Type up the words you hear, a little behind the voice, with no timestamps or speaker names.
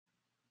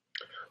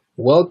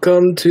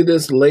Welcome to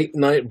this late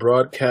night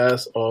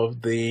broadcast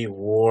of the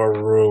War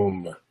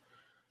Room.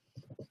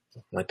 I'd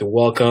like to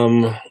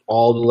welcome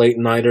all the late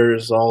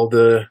nighters, all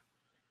the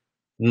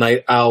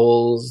night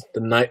owls,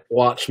 the night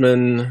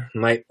watchmen,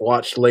 night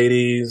watch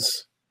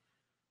ladies,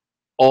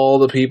 all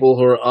the people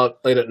who are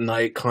up late at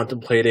night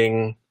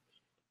contemplating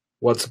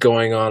what's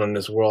going on in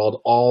this world,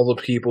 all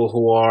the people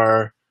who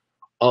are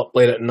up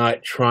late at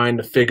night trying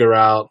to figure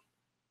out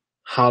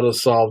how to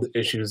solve the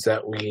issues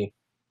that we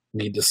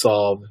need to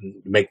solve and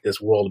make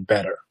this world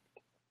better.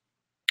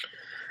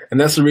 And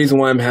that's the reason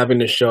why I'm having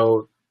the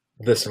show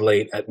this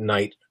late at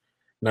night,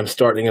 and I'm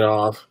starting it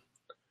off.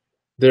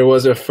 There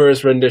was a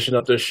first rendition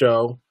of the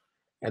show,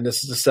 and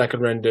this is the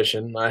second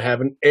rendition. I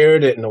haven't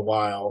aired it in a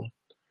while,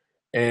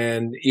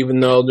 and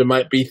even though there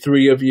might be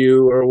 3 of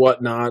you or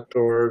whatnot,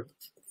 or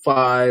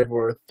 5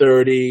 or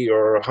 30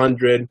 or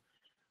 100,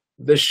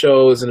 this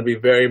show is going to be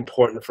very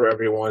important for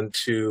everyone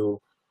to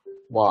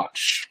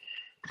watch.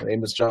 My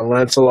name is Jon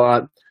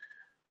Lancelot,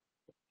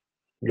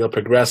 Real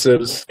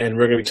Progressives, and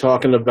we're going to be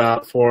talking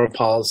about foreign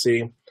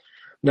policy.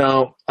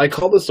 Now, I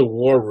call this a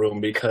war room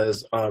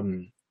because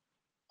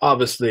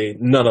obviously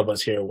none of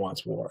us here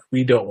wants war.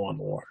 We don't want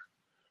war.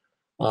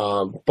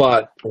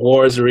 But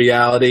war is a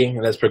reality,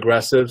 and as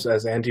progressives,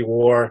 as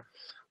anti-war,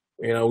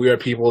 we are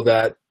people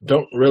that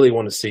don't really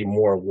want to see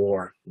more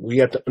war. We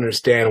have to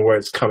understand where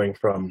it's coming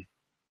from.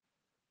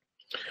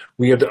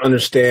 We have to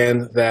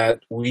understand that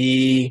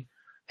we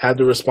have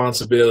the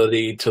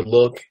responsibility to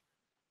look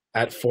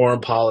at foreign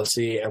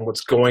policy and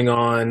what's going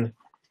on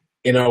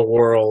in our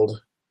world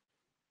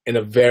in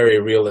a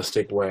very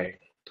realistic way.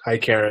 Hi,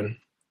 Karen.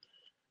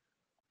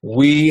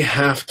 We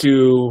have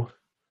to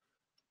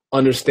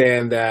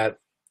understand that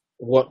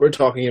what we're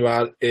talking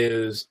about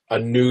is a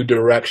new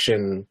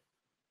direction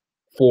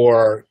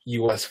for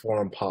U.S.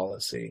 foreign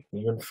policy.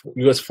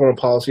 U.S. foreign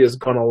policy has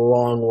gone a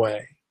long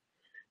way.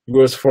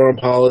 U.S. foreign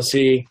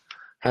policy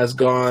has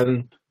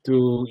gone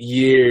through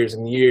years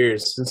and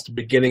years since the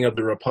beginning of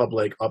the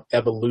Republic of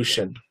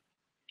evolution.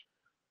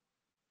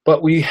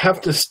 But we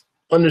have to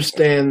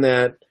understand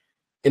that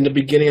in the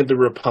beginning of the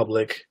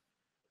Republic,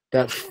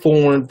 that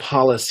foreign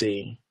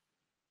policy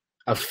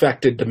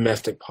affected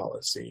domestic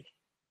policy.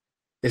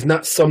 It's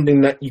not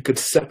something that you could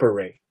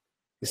separate.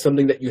 It's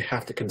something that you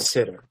have to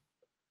consider.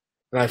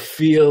 And I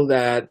feel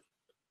that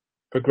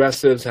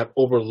progressives have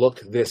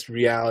overlooked this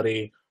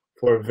reality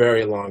for a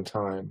very long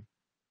time.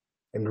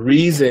 And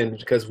reason,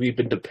 because we've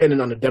been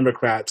dependent on the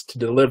Democrats to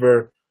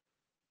deliver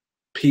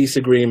peace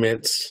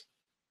agreements,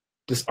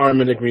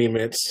 disarmament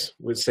agreements,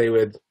 with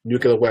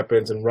nuclear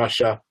weapons in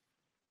Russia,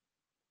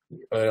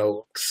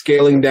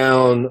 scaling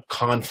down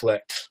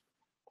conflict.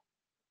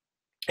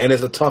 And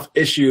it's a tough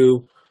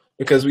issue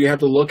because we have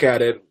to look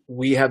at it.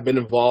 We have been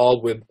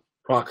involved with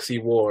proxy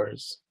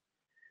wars.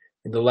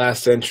 In the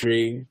last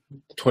century,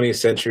 20th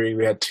century,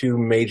 we had 2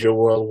 major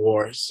world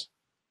wars.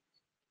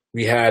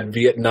 We had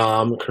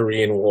Vietnam,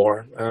 Korean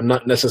War. I'm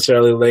not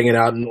necessarily laying it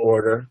out in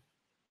order.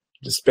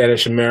 The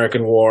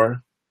Spanish-American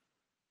War.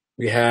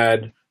 We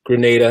had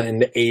Grenada in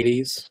the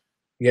 80s.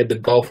 We had the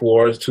Gulf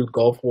Wars, 2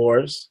 Gulf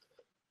Wars.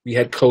 We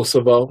had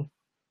Kosovo.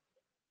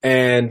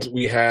 And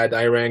we had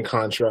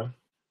Iran-Contra.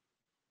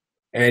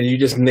 And you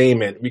just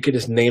name it. We could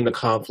just name the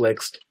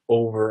conflicts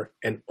over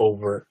and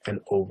over and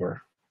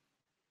over.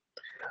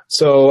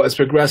 So as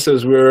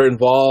progressives, we're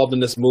involved in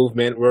this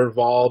movement. We're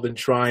involved in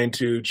trying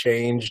to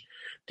change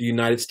the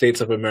United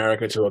States of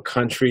America to a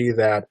country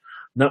that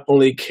not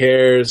only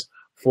cares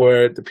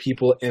for the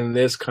people in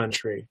this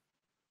country,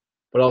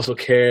 but also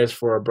cares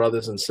for our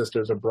brothers and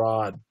sisters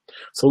abroad.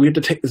 So we have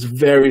to take this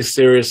very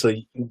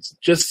seriously.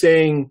 Just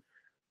saying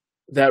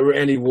that we're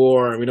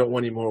anti-war and we don't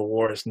want any more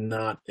war is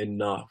not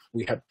enough.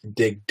 We have to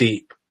dig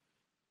deep.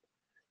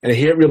 And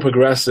here at Real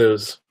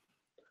Progressives,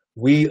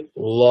 we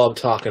love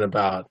talking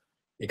about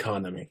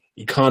economy.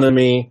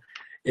 Economy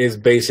is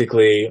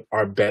basically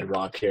our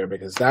bedrock here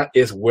because that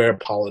is where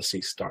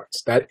policy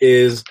starts. That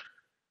is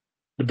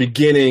the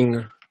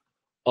beginning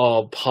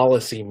of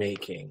policy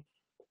making.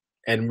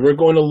 And we're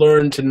going to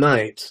learn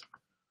tonight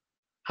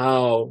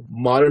how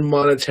modern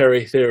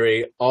monetary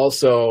theory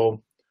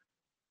also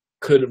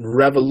could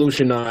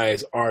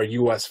revolutionize our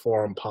U.S.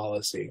 foreign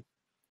policy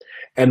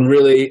and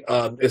really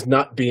is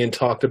not being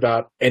talked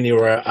about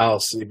anywhere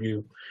else. If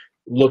you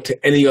look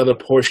to any other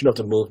portion of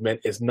the movement,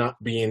 it's not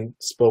being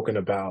spoken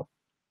about.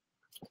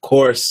 Of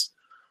course,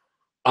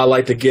 I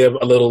like to give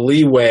a little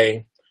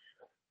leeway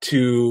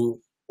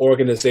to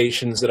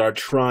organizations that are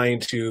trying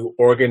to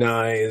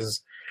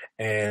organize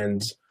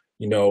and,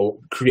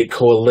 create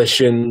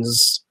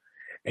coalitions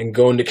and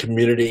go into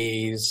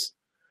communities.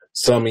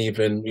 Some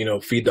even,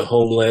 feed the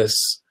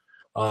homeless.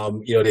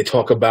 They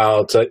talk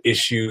about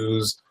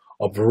issues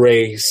of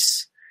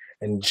race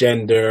and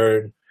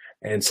gender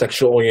and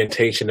sexual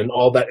orientation and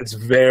all that. It's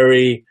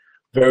very,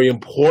 very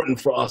important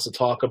for us to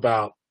talk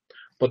about.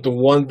 But the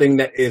one thing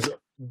that is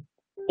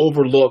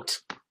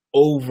overlooked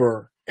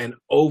over and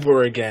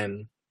over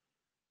again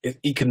is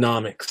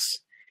economics.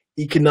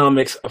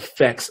 Economics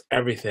affects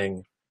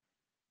everything.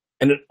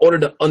 And in order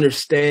to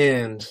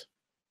understand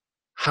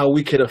how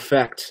we could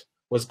affect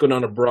what's going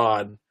on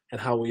abroad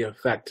and how we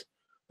affect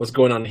what's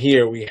going on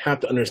here, we have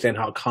to understand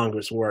how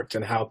Congress works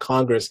and how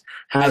Congress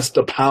has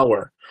the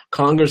power.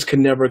 Congress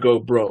can never go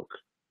broke.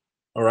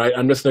 All right,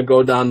 I'm just going to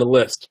go down the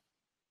list.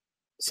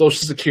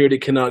 Social Security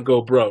cannot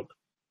go broke.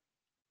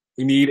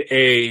 We need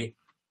a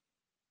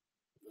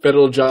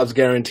federal jobs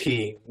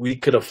guarantee. We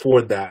could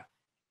afford that.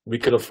 We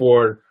could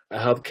afford a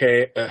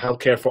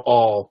healthcare for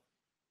all,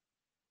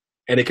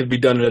 and it could be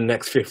done in the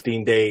next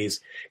 15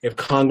 days. If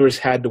Congress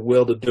had the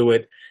will to do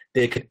it,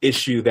 they could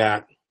issue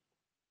that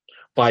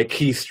by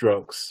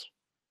keystrokes.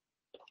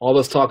 All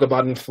this talk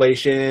about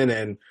inflation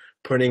and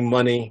printing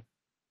money.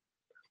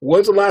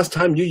 When's the last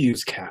time you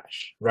used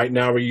cash? Right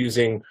now we're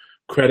using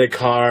credit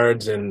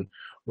cards and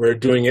we're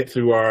doing it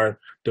through our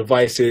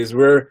devices.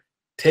 We're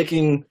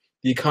taking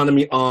the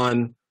economy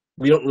on.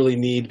 We don't really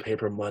need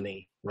paper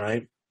money,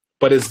 right?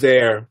 But it's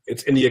there.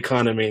 It's in the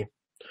economy.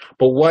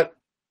 But what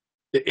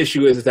the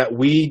issue is that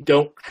we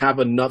don't have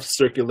enough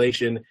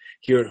circulation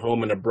here at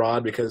home and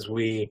abroad because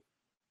we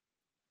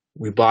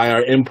buy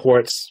our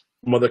imports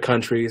from other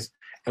countries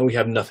and we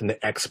have nothing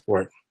to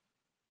export.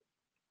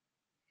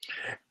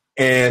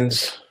 And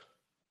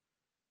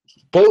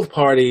both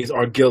parties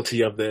are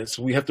guilty of this.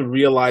 We have to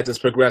realize as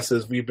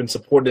progressives, we've been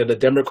supporting the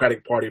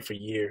Democratic Party for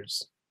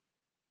years.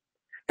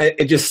 And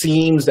it just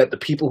seems that the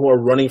people who are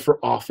running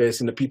for office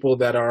and the people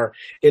that are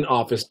in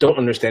office don't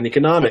understand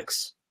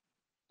economics.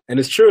 And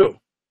it's true.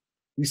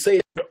 We say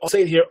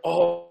it here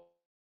all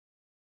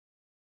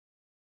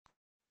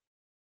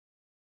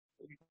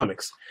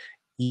economics.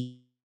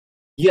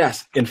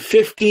 Yes, in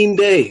 15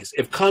 days,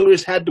 if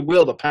Congress had the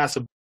will to pass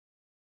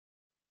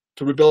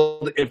to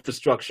rebuild the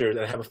infrastructure and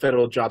have a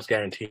federal jobs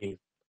guarantee,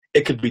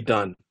 it could be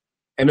done.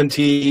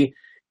 M&T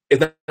is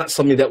not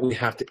something that we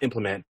have to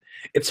implement.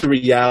 It's a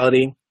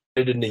reality.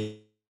 In the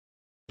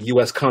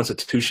U.S.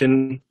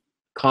 Constitution,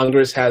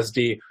 Congress has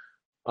the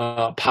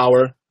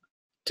power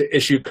to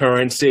issue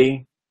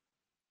currency.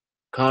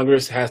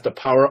 Congress has the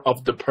power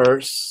of the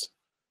purse.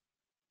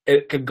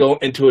 It could go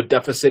into a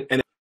deficit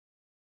and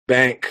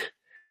bank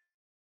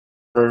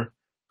for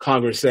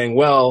Congress saying,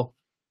 well,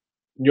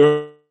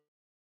 you're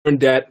in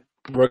debt,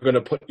 we're going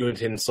to put you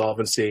into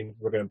insolvency,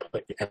 we're going to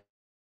put you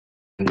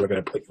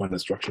on a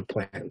structured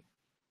plan.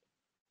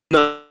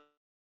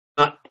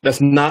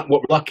 That's not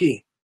what we're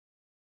lucky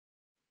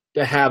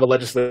to have a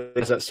legislature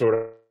that sort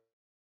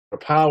of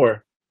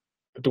power.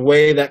 But the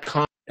way that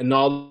Congress and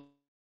all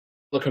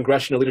the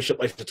congressional leadership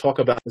likes to talk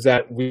about is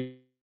that we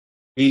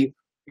have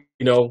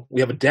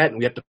a debt and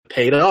we have to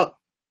pay it up.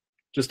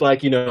 Just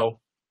like, you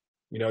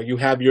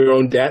have your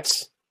own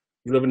debts,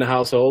 you live in a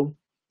household,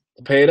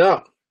 to pay it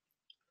up.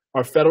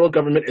 Our federal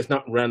government is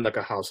not run like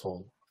a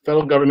household.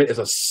 Federal government is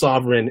a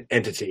sovereign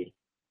entity,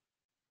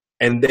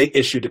 and they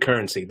issue the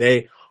currency.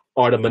 They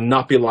are the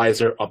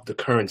monopolizer of the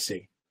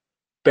currency.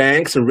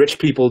 Banks and rich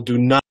people do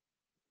not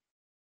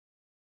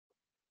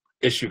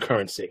issue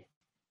currency.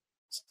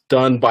 It's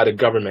done by the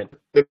government.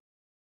 The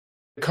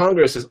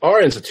Congress is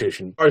our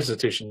institution,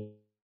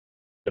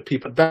 the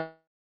people.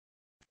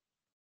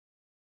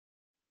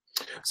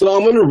 So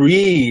I'm going to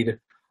read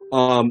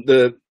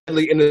the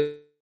Deadly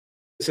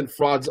Innocent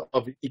Frauds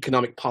of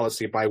Economic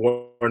Policy by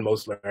Warren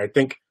Mosler. I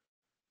think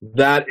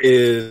that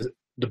is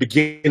the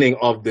beginning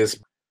of this,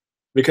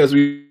 because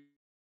we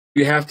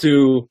have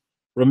to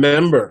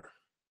remember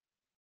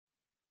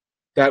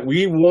that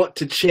we want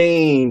to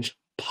change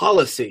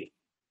policy.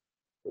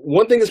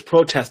 One thing is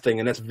protesting,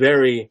 and that's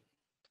very,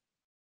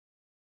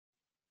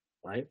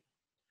 right?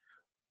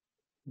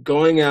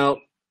 Going out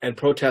and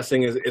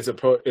protesting is a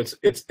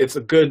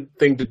good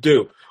thing to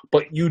do,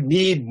 but you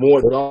need more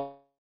than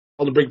all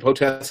the big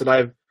protests that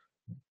I've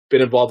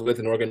been involved with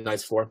and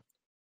organized for.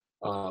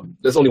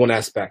 There's only one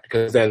aspect,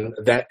 because then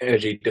that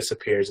energy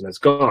disappears and it's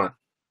gone.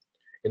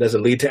 It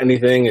doesn't lead to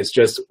anything. It's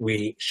just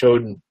we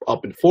showed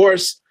up in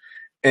force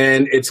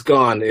and it's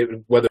gone.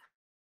 Whether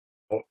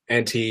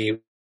anti.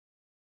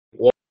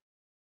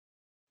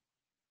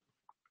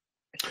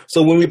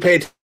 So when we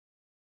pay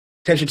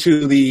attention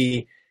to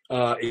the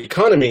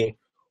economy,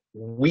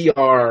 we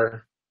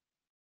are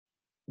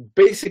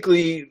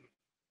basically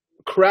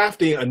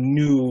crafting a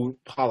new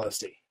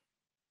policy.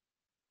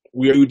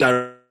 We are a new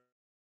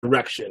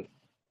direction,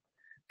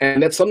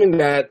 and that's something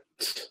that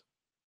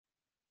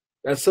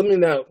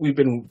we've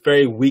been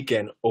very weak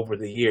in over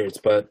the years.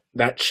 But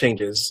that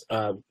changes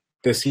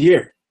this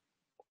year.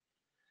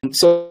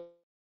 So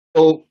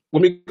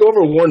when we go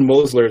over Warren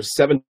Mosler's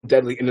 7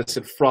 Deadly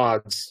Innocent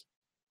Frauds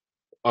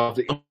of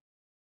the, I'm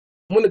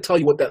going to tell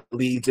you what that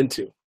leads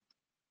into.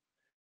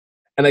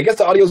 And I guess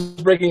the audio is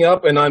breaking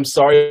up, and I'm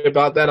sorry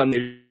about that. I'm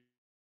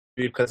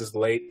because it's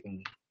late,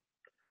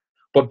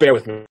 but bear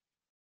with me.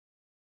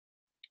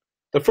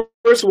 The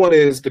first one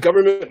is the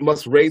government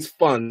must raise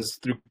funds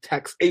through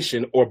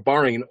taxation or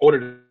borrowing in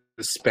order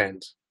to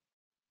spend.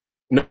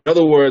 In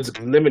other words,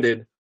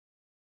 limited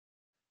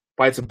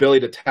by its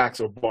ability to tax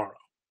or borrow.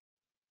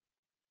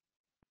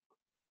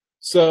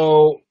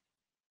 So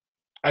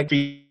I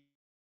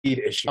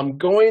issue. I'm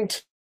going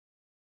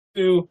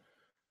to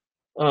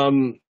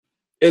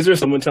Is there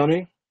someone tell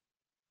me?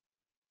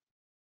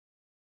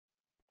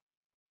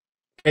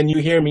 Can you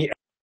hear me?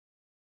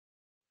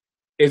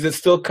 Is it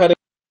still cutting?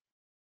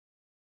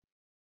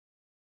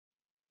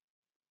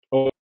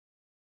 Oh,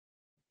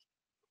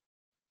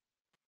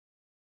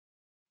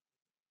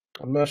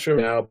 I'm not sure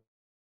now,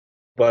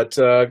 but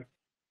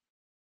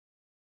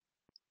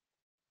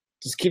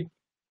just keep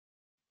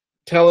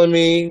telling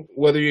me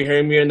whether you're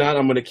hearing me or not.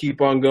 I'm going to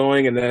keep on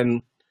going and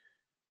then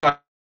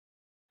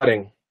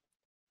cutting.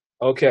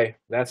 Okay,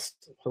 that's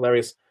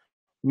hilarious.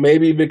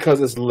 Maybe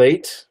because it's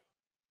late,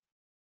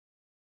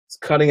 it's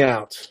cutting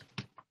out.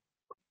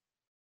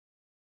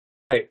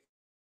 Right.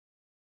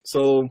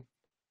 So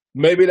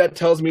maybe that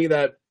tells me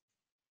that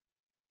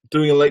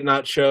doing a late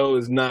night show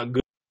is not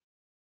good.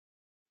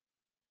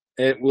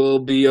 It will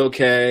be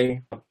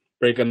okay.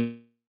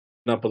 Breaking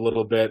up a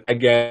little bit. I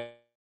get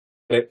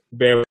it.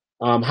 Bear.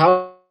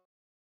 How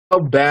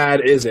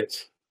bad is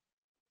it?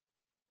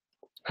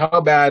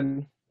 How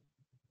bad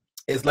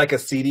is like a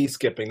CD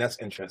skipping? That's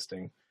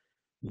interesting.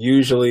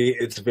 Usually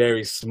it's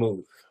very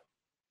smooth.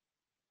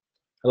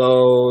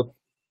 Hello,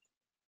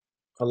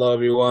 hello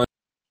everyone.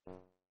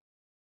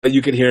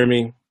 You can hear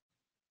me.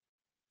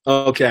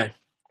 Okay,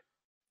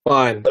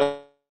 fine.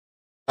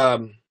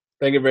 Um,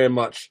 Thank you very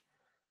much.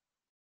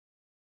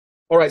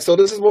 All right, so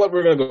this is what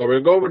we're gonna go. We're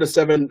gonna go over the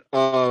seven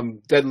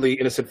deadly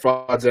innocent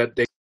frauds that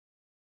they.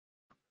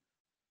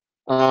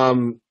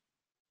 Um,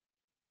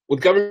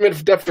 with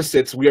government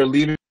deficits, we are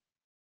leaving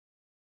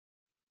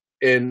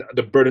in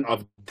the burden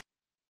of.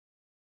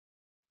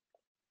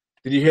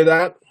 Did you hear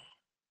that?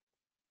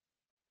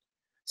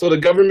 So the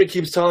government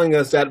keeps telling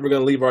us that we're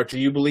going to leave our. Do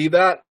you believe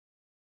that?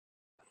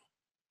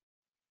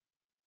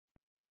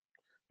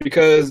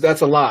 Because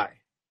that's a lie.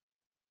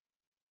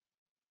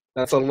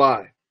 That's a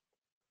lie.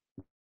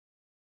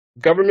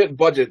 Government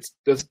budgets,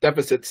 those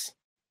deficits,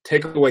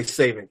 take away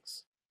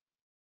savings.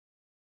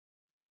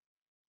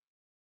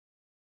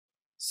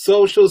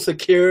 Social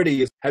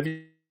Security is. Have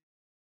you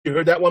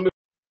heard that one?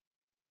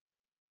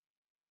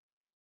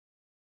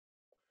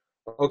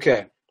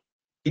 Okay.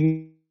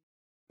 You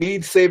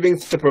need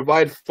savings to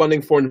provide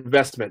funding for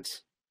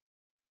investments.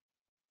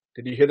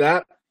 Did you hear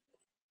that?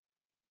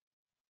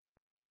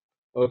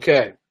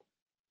 Okay.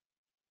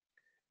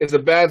 It's a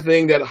bad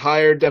thing that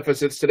higher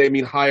deficits today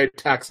mean higher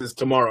taxes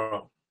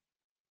tomorrow.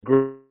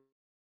 Great.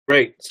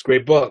 It's a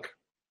great book.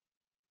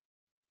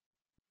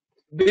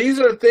 These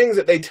are things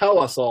that they tell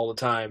us all the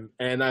time,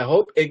 and I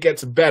hope it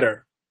gets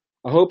better.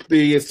 I hope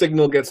the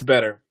signal gets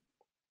better.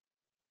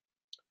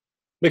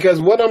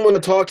 Because what I'm going to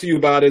talk to you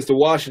about is the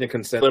Washington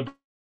Consensus,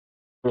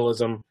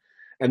 liberalism,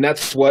 and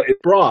that's what it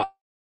brought.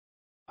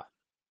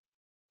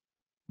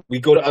 We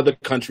go to other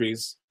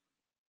countries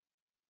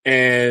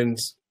and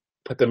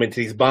put them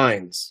into these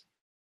binds.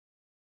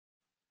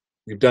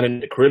 We've done it in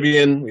the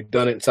Caribbean, we've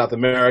done it in South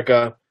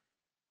America,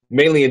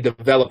 mainly in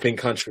developing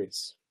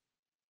countries.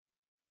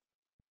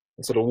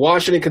 And so the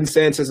Washington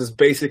Consensus is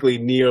basically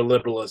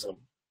neoliberalism.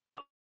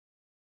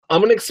 I'm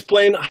going to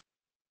explain how it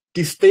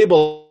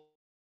destabilizes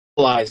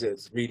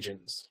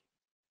regions.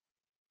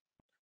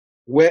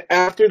 Where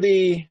after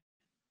the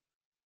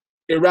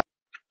Iraq,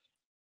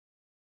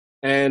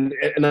 and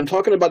I'm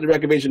talking about the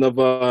Iraq invasion of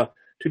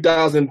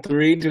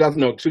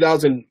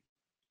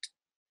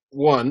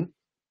 2001,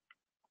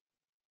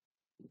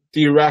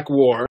 the Iraq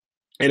War,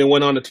 and it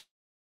went on to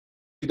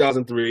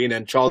 2003, and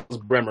then Charles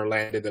Bremer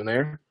landed in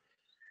there.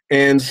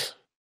 And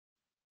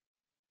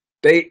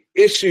they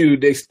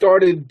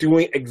started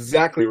doing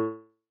exactly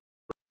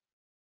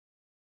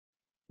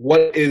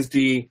what is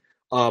the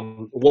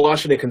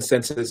Washington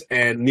Consensus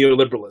and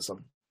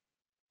neoliberalism.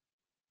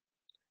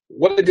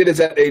 What they did is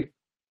that a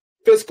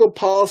fiscal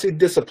policy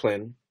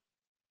discipline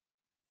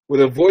with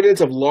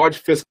avoidance of large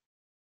fiscal.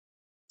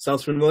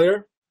 Sounds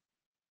familiar?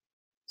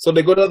 So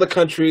they go to other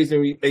countries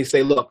and they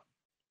say, look,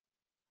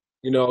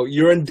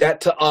 you're in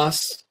debt to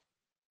us.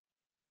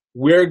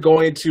 We're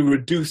going to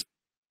reduce.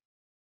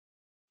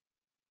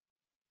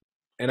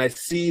 And I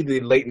see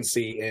the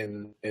latency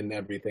in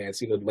everything. I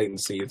see the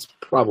latency. It's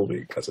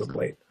probably because it's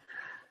late.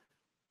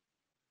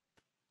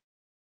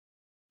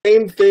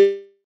 Same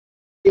thing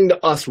to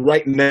us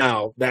right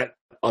now that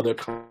other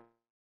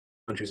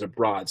countries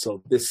abroad.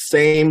 So this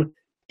same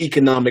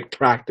economic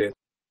practice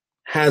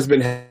has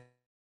been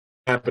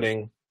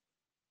happening,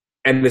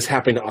 and it's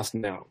happening to us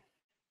now.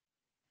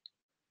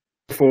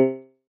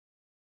 Form,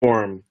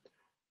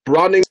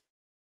 broadening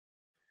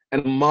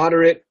and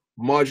moderate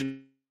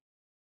marginal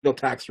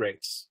tax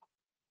rates,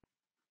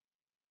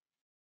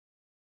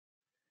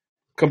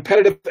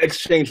 competitive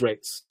exchange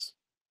rates,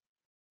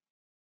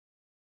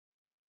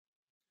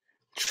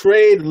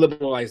 trade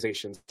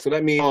liberalization. So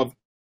that means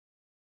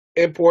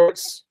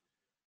imports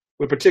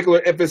with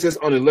particular emphasis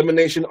on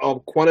elimination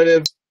of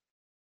quantitative.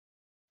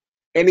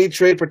 Any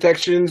trade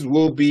protections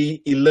will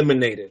be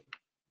eliminated.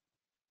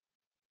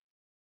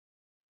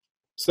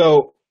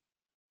 So,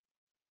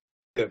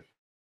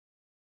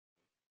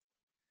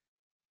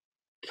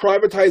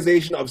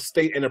 privatization of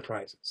state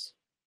enterprises.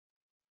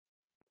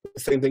 The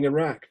same thing in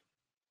Iraq.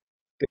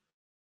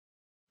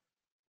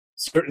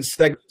 certain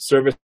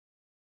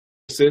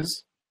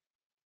services.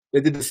 They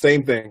did the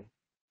same thing.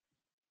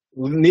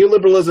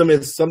 Neoliberalism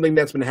is something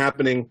that's been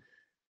happening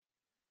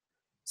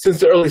since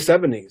the early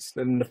 70s.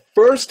 And the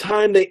first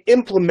time they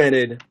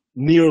implemented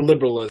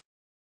neoliberalism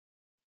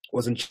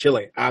was in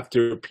Chile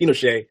after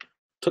Pinochet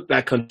took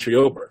that country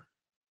over.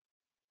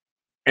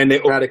 And they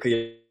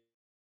automatically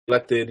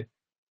elected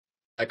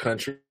that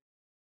country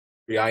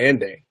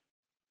Allende.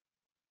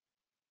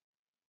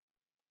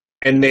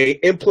 And they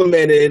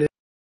implemented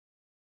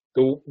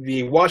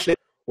the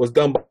Washington was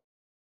done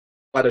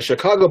by the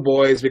Chicago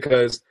boys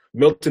because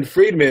Milton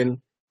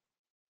Friedman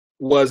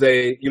was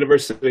a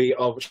University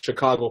of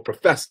Chicago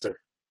professor.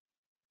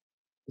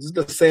 This is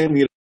the same.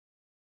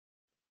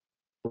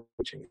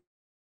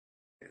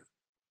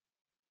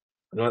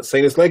 I'm not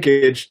saying it's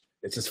linkage.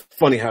 It's just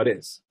funny how it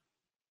is.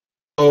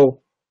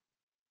 So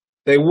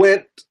they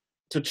went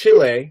to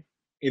Chile,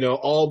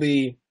 all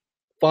the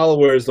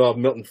followers of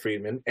Milton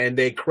Friedman, and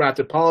they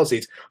crafted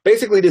policies.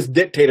 Basically, this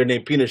dictator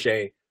named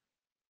Pinochet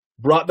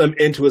brought them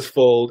into his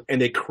fold,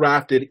 and they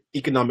crafted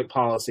economic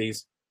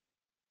policies,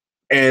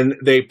 and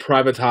they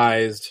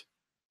privatized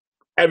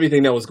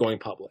everything that was going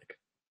public.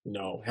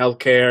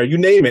 Healthcare, you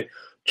name it,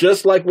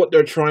 just like what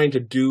they're trying to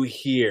do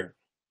here.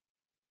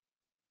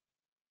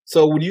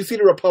 So when you see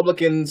the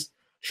Republicans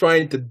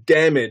trying to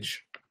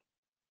damage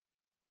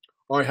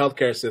our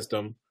healthcare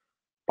system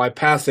by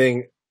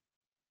passing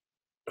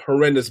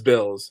horrendous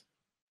bills,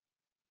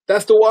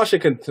 that's the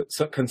Washington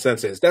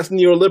consensus. That's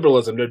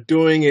neoliberalism. They're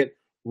doing it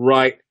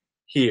right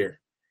here.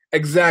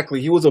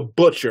 Exactly. He was a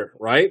butcher,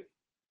 right?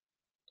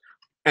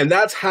 And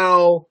that's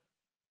how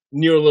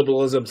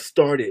neoliberalism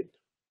started.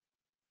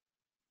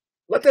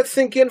 Let that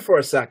sink in for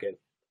a second.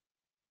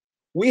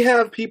 We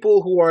have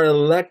people who are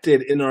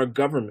elected in our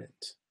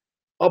government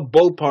of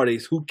both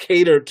parties who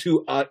cater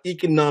to an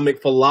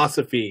economic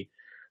philosophy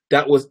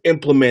that was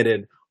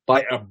implemented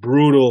by a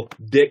brutal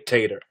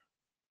dictator.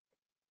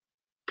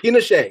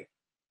 Pinochet.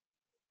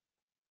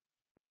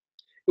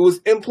 It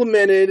was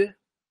implemented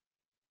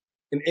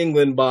in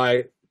England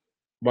by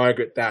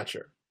Margaret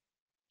Thatcher.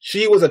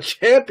 She was a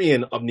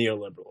champion of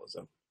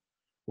neoliberalism.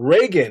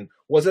 Reagan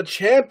was a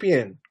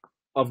champion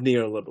of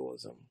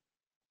neoliberalism.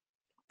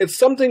 It's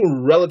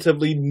something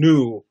relatively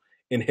new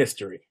in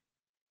history.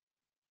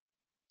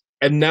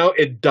 And now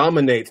it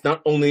dominates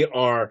not only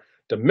our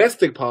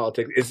domestic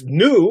politics, it's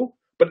new,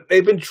 but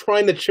they've been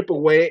trying to chip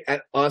away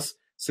at us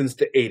since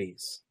the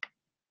 80s.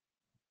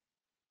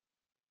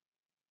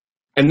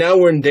 And now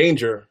we're in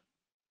danger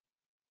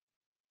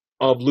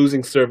of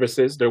losing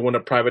services. They want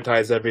to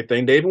privatize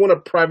everything. They even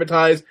want to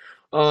privatize,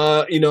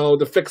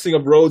 the fixing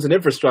of roads and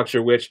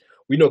infrastructure, which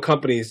we know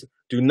companies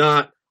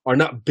are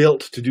not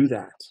built to do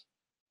that.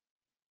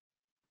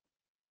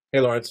 Hey,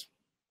 Lawrence.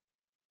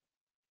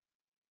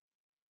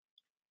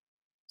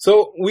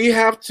 So we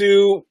have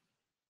to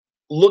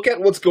look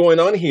at what's going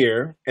on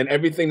here and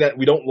everything that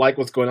we don't like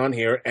what's going on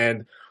here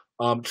and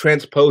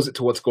transpose it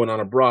to what's going on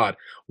abroad.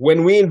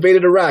 When we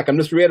invaded Iraq, I'm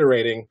just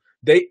reiterating,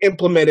 they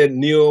implemented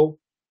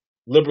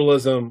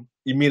neoliberalism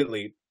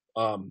immediately.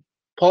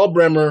 Paul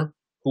Bremer,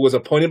 who was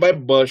appointed by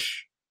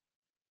Bush,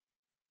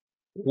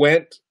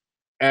 went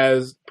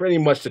as pretty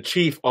much the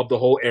chief of the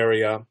whole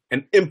area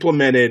and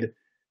implemented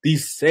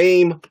these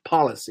same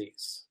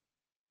policies.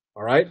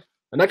 All right?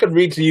 And I could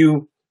read to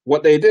you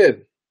what they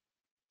did.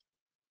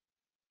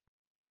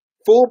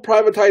 Full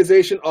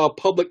privatization of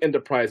public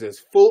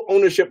enterprises, full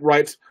ownership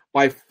rights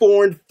by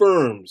foreign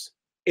firms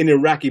in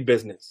Iraqi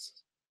business.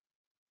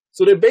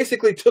 So they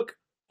basically took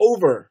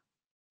over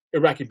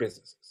Iraqi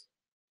businesses.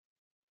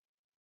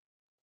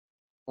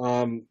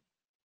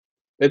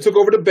 They took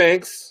over the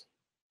banks.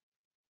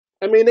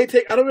 I mean, they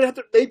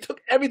took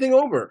everything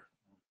over.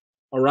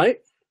 All right?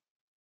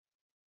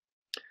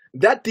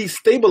 That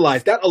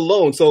destabilized, that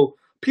alone. So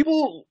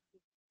people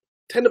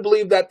tend to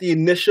believe that the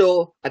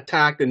initial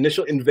attack, the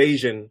initial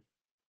invasion,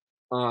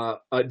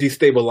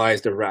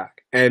 destabilized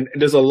Iraq. And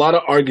there's a lot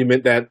of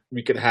argument that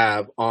we could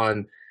have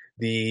on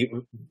the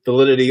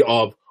validity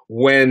of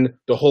when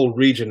the whole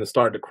region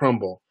started to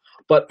crumble.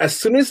 But as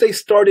soon as they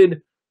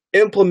started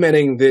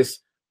implementing this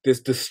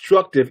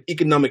destructive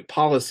economic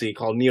policy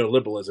called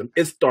neoliberalism,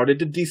 it started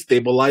to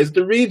destabilize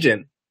the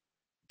region.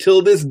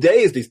 Till this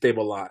day is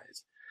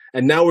destabilized.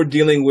 And now we're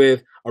dealing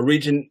with a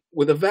region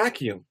with a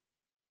vacuum.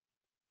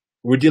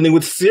 We're dealing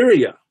with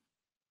Syria.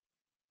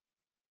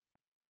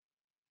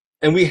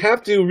 And we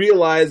have to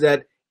realize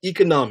that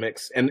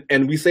economics, and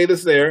we say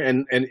this there,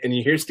 and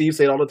you hear Steve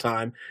say it all the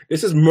time,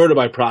 this is murder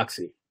by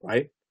proxy,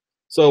 right?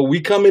 So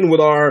we come in with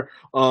our,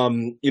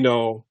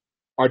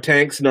 our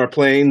tanks and our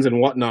planes and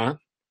whatnot.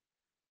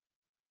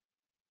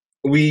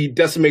 We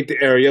decimate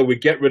the area. We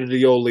get rid of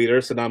the old leader,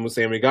 Saddam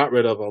Hussein. We got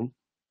rid of him.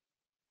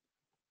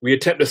 We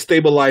attempt to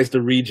stabilize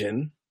the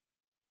region.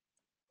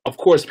 Of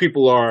course,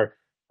 people are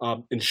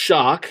in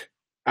shock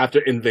after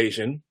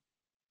invasion.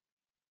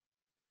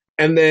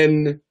 And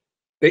then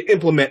they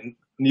implement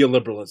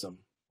neoliberalism,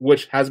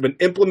 which has been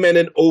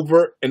implemented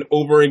over and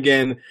over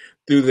again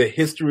through the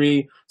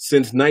history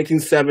since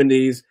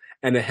 1970s,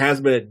 and it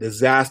has been a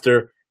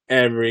disaster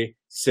every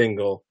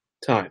single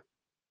time.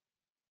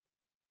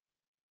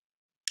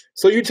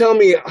 So you tell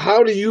me,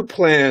 how do you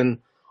plan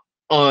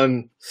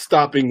on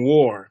stopping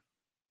war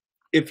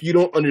if you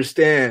don't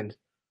understand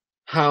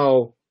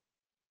how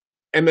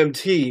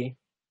MMT,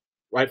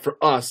 right, for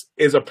us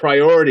is a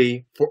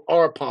priority for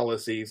our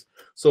policies,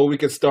 so we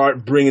can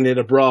start bringing it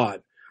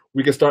abroad.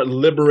 We can start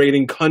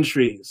liberating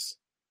countries,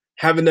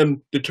 having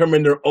them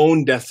determine their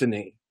own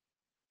destiny.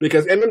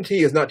 Because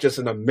MMT is not just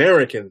an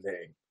American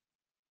thing.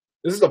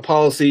 This is a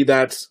policy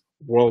that's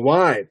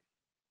worldwide.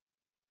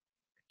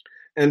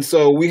 And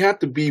so we have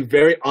to be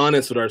very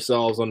honest with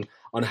ourselves on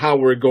how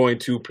we're going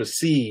to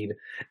proceed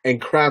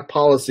and craft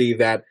policy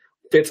that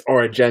fits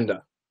our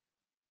agenda.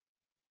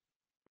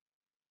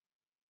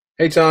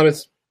 Hey,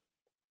 Thomas.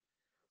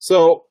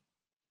 So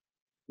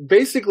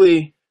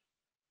basically,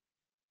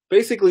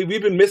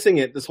 we've been missing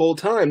it this whole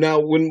time. Now,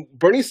 when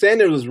Bernie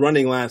Sanders was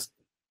running last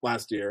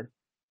year,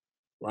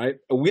 right,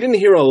 we didn't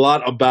hear a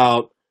lot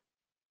about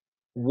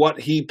what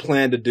he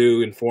planned to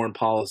do in foreign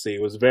policy.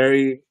 It was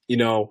very,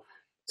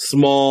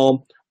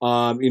 small.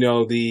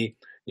 The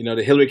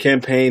Hillary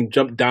campaign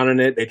jumped down on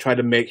it. They tried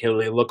to make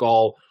Hillary look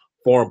all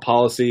foreign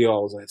policy,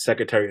 all as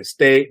Secretary of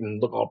State,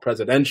 and look all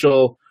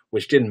presidential,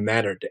 which didn't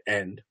matter at the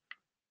end.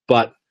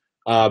 But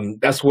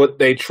that's what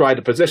they tried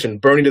to position.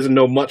 Bernie doesn't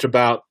know much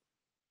about,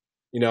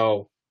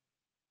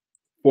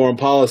 foreign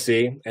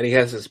policy, and he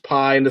has his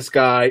pie in the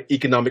sky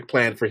economic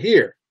plan for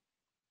here.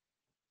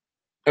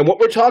 And what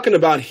we're talking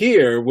about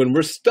here, when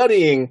we're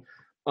studying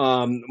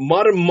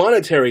modern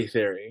monetary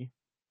theory,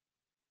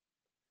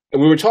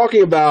 and we were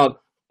talking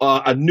about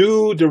a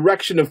new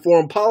direction of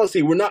foreign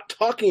policy, we're not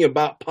talking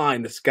about pie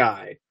in the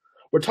sky.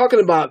 We're talking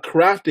about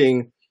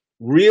crafting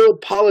real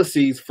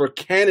policies for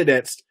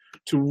candidates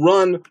to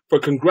run for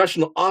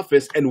congressional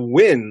office and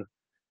win,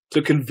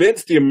 to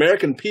convince the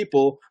American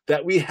people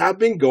that we have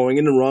been going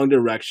in the wrong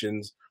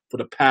directions for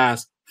the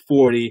past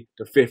 40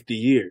 to 50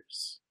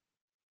 years.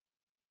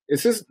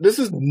 This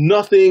is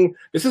nothing.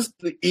 This is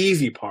the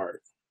easy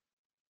part.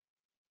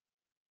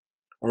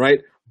 All right.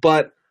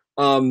 But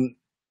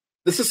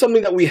this is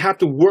something that we have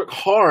to work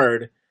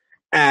hard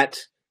at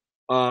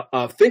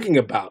thinking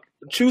about.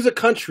 Choose a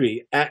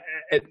country.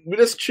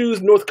 Let's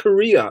choose North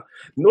Korea.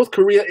 North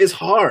Korea is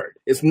hard.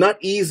 It's not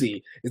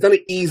easy. It's not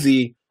an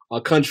easy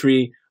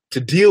country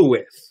to deal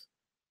with.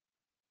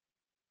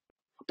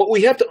 But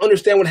we have to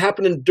understand what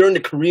happened during the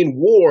Korean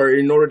War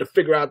in order to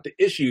figure out the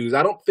issues.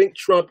 I don't think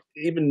Trump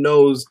even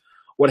knows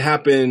what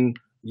happened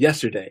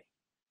yesterday.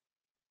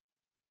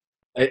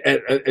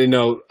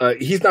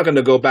 He's not going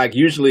to go back.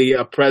 Usually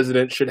a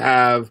president should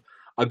have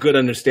a good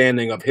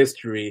understanding of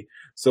history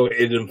so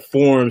it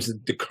informs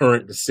the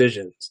current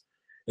decisions.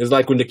 It's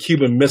like when the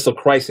Cuban Missile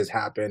Crisis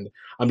happened.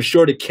 I'm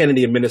sure the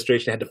Kennedy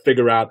administration had to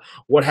figure out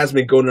what has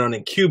been going on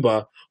in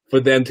Cuba for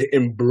them to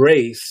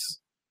embrace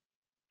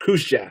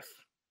Khrushchev.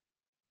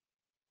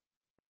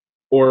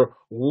 Or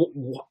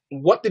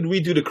what did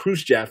we do to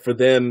Khrushchev for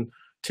them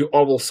to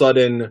all of a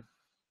sudden,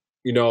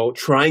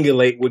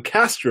 triangulate with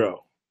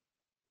Castro?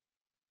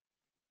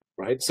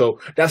 Right? So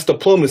that's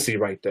diplomacy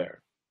right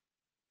there.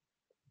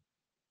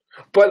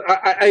 But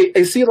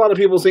I see a lot of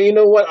people say, I'm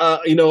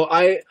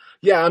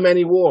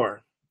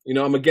anti-war.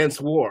 I'm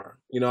against war.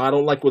 I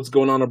don't like what's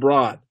going on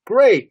abroad.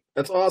 Great.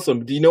 That's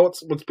awesome. Do you know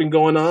what's been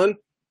going on?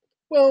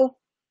 Well,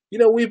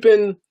 we've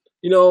been,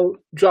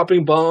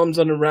 dropping bombs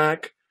on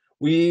Iraq.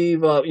 We've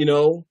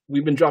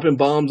been dropping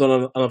bombs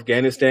on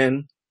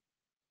Afghanistan.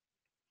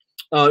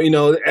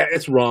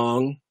 It's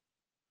wrong.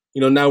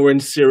 Now we're in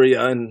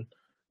Syria, and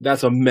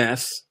that's a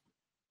mess.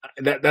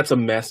 That's a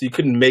mess. You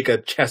couldn't make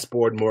a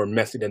chessboard more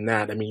messy than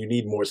that. I mean, you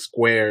need more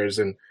squares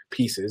and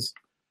pieces.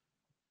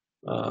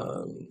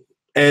 But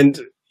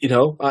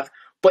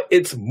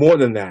it's more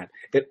than that.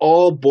 It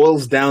all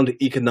boils down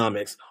to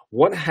economics.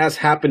 What has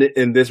happened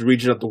in this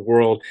region of the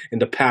world in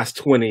the past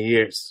 20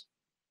 years?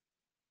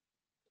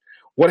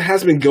 What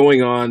has been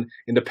going on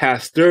in the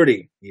past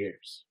 30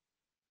 years?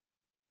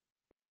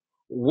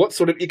 What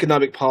sort of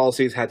economic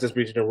policies has this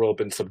region of the world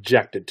been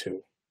subjected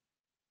to?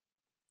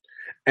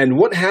 And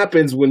what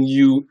happens when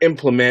you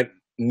implement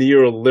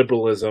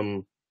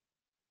neoliberalism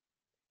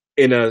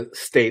in a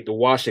state, the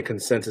Washington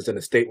Consensus, in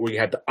a state where you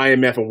had the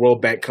IMF and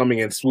World Bank coming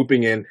in,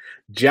 swooping in,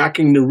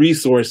 jacking the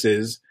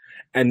resources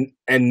and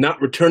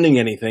not returning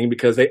anything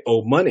because they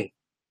owe money.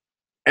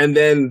 And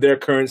then their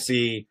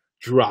currency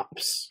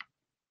drops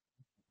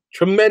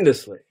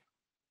tremendously.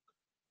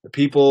 The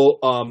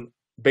people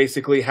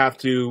basically have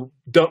to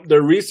dump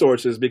their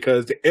resources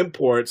because the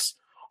imports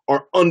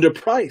are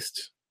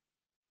underpriced.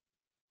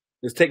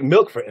 Just take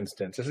milk, for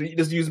instance.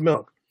 Just use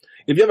milk.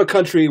 If you have a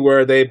country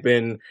where they've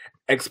been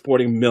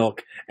exporting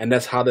milk and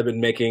that's how they've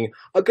been making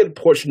a good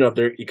portion of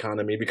their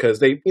economy because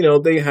they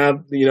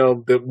have,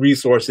 the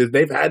resources,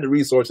 they've had the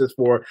resources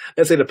for,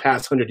 let's say, the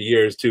past 100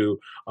 years to,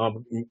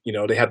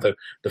 they have the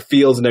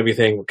fields and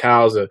everything with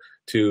cows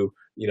to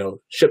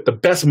ship the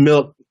best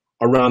milk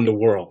around the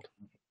world.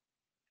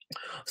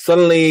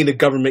 Suddenly the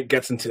government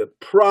gets into a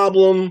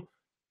problem.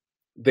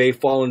 They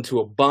fall into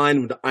a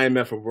bind with the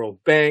IMF and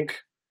World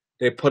Bank.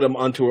 They put them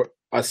onto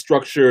a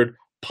structured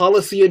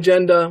policy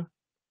agenda,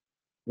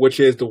 which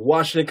is the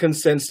Washington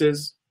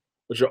Consensus,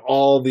 which are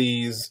all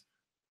these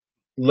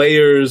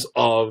layers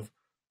of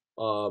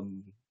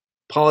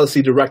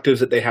policy directives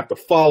that they have to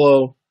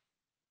follow.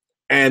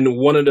 And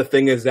one of the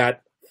things is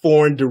that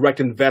foreign direct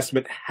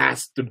investment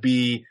has to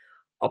be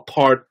a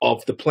part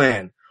of the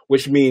plan,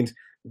 which means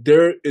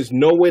there is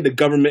no way the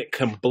government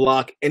can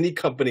block any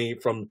company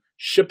from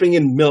shipping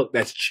in milk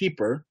that's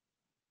cheaper.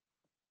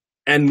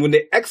 And when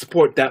they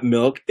export that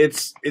milk,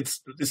 it's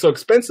so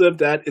expensive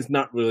that it's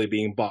not really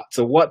being bought.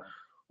 So what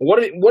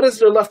is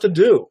there left to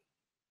do?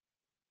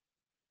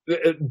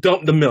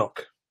 Dump the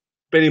milk,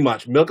 pretty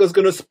much. Milk is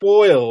going to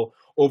spoil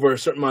over a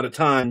certain amount of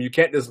time. You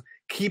can't just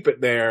keep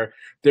it there.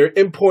 They're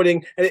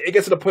importing, and it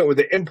gets to the point where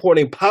they're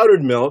importing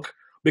powdered milk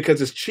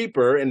because it's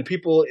cheaper, and the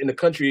people in the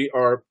country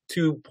are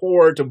too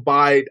poor to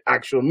buy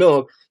actual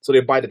milk, so they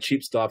buy the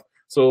cheap stuff.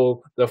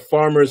 So the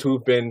farmers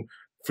who've been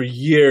for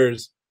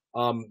years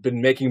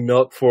been making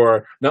milk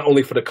for not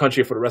only for the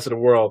country, for the rest of the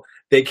world,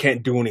 they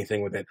can't do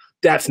anything with it.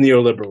 That's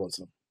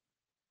neoliberalism.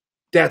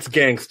 That's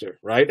gangster,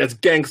 right? That's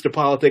gangster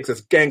politics.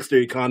 That's gangster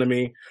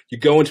economy. You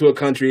go into a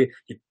country,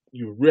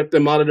 you rip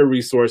them out of the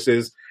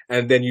resources,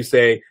 and then you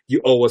say,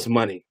 you owe us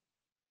money.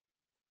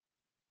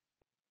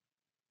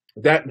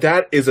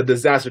 That is a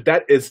disaster.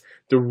 That is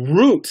the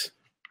root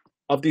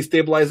of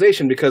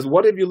destabilization, because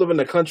what if you live in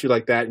a country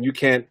like that and you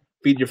can't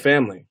feed your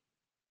family?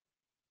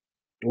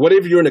 What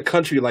if you're in a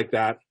country like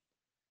that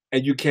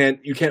and you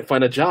can't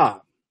find a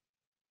job?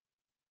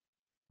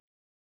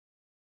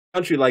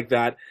 Country like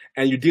that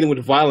and you're dealing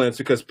with violence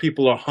because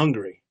people are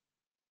hungry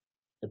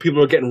and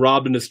people are getting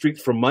robbed in the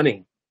streets for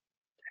money,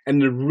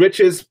 and the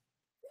richest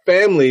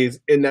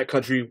families in that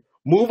country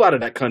move out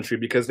of that country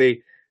because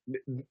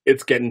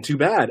it's getting too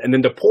bad, and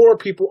then the poor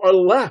people are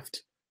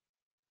left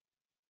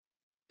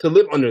to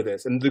live under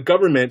this. And the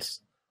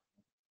governments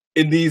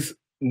in these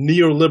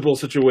neoliberal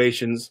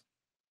situations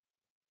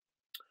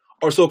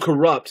are so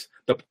corrupt,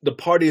 the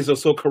parties are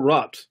so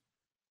corrupt,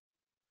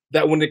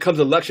 that when it comes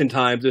to election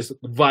time, there's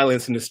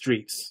violence in the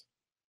streets.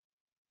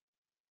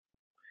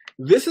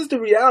 This is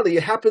the reality.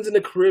 It happens in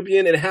the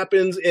Caribbean. It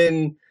happens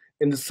in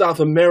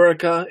South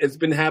America. It's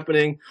been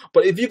happening.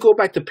 But if you go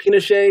back to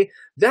Pinochet,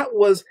 that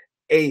was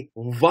a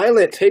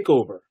violent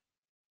takeover.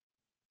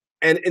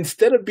 And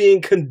instead of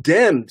being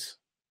condemned,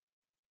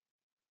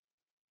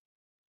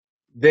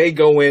 they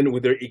go in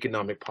with their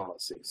economic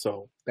policy.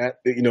 So that,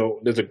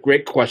 there's a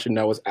great question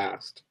that was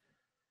asked.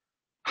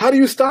 How do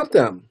you stop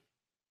them?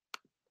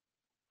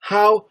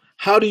 How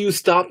do you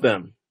stop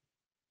them?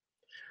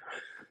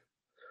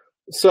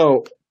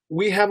 So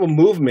we have a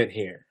movement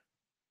here.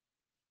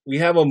 We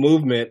have a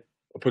movement,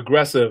 a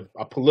progressive,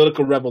 a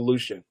political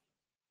revolution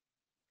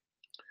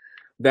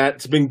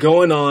that's been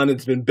going on.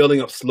 It's been building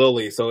up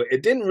slowly. So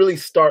it didn't really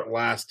start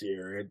last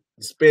year.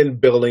 It's been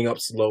building up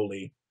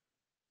slowly.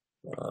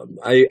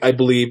 I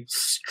believe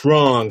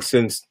strong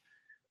since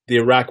the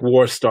Iraq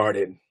War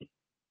started.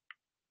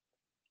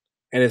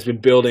 And it's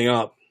been building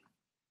up.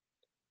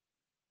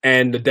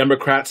 And the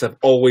Democrats have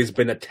always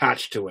been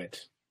attached to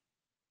it.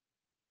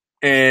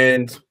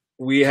 And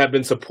we have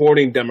been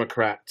supporting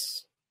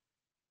Democrats.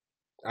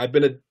 I've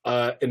been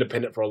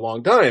independent for a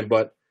long time,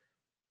 but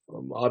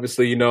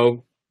obviously,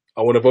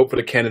 I want to vote for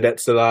the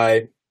candidates that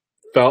I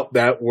felt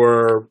that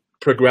were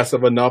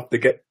progressive enough to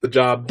get the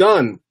job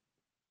done.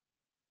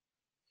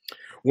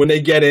 When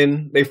they get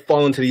in, they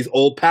fall into these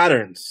old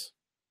patterns.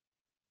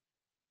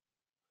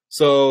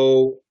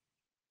 So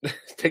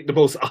take the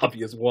most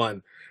obvious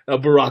one.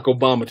 Barack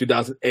Obama,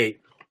 2008.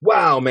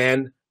 Wow,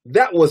 man,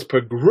 that was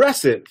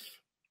progressive,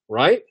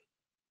 right?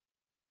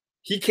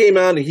 He came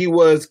out and he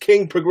was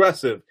king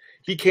progressive.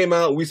 He came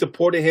out, we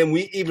supported him.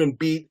 We even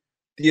beat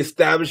the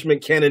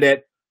establishment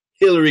candidate,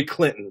 Hillary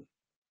Clinton.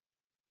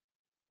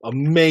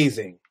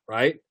 Amazing,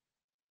 right?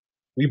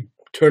 We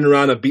turned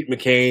around and beat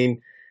McCain,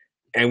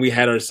 and we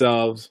had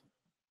ourselves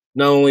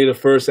not only the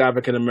first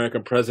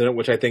African-American president,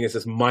 which I think is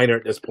just minor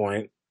at this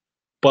point,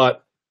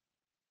 but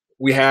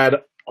we had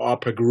a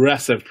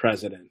progressive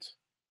president.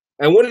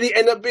 And what did he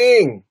end up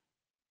being?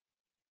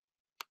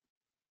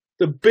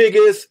 The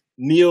biggest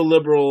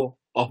neoliberal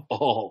of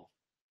all.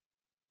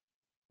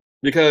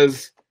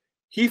 Because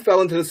he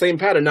fell into the same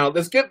pattern. Now,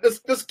 let's give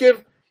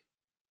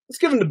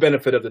him the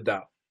benefit of the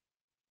doubt.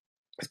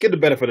 Let's give the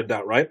benefit of the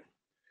doubt, right?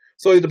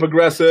 So he's a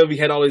progressive. He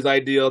had all these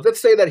ideals.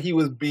 Let's say that he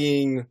was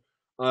being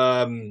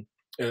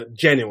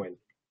genuine.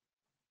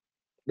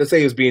 Let's say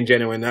he was being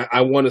genuine.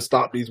 I want to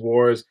stop these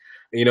wars.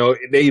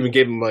 They even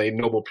gave him a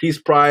Nobel Peace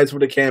Prize for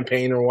the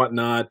campaign or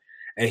whatnot,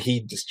 and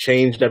he just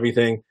changed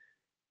everything.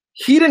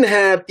 He didn't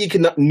have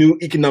new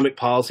economic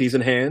policies in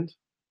hand.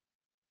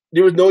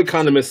 There was no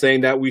economist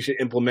saying that we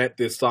should implement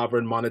this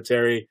sovereign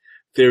monetary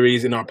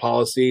theories in our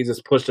policies.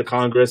 Let's push the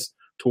Congress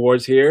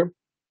towards here.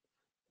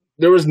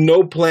 There was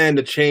no plan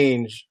to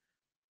change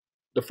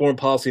the foreign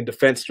policy and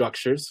defense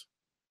structures.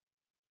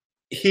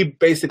 He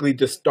basically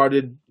just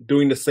started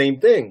doing the same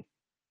thing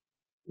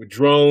with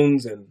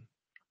drones and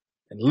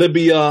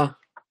Libya.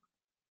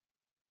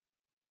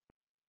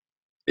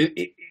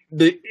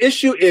 The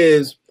issue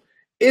is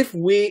if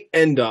we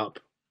end up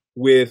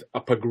with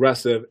a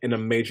progressive in a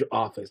major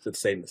office, let's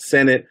say in the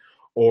Senate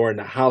or in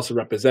the House of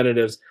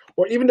Representatives,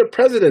 or even the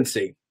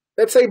presidency,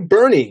 let's say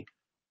Bernie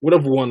would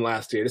have won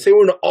last year. Let's say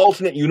we're in an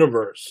alternate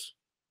universe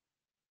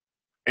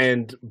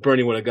and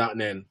Bernie would have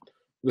gotten in.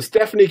 With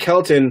Stephanie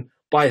Kelton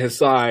by his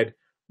side,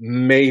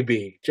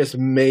 maybe, just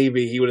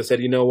maybe, he would have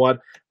said, you know what,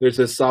 we live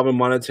in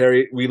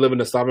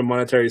a sovereign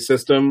monetary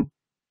system,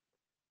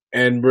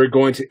 and we're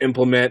going to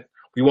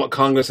we want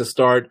Congress to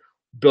start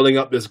building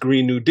up this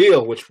Green New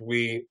Deal, which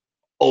we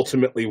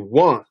ultimately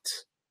want.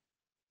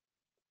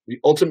 We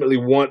ultimately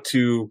want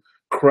to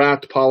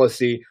craft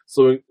policy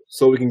so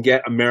we can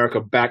get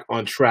America back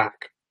on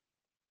track.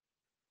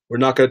 We're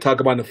not going to talk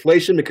about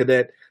inflation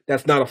because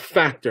that's not a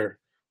factor.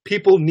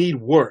 People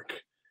need work.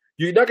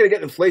 You're not going to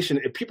get inflation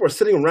if people are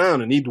sitting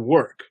around and need to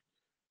work.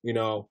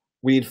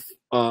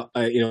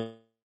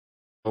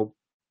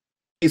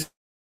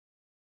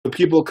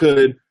 People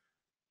could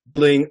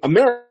bring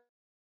America.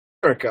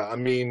 I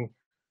mean,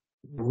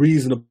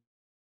 reasonable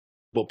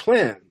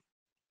plan.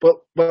 But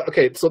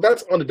okay, so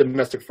that's on the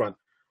domestic front.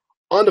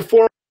 On the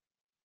foreign,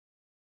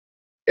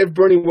 if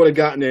Bernie would have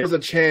gotten it, there's a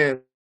chance,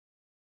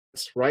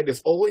 right?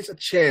 There's always a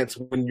chance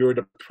when you're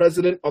the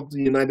president of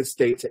the United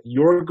States that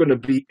you're going to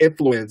be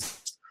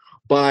influenced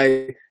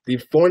by the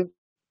foreign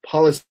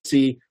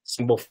policy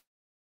symbol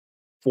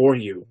for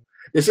you.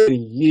 This is a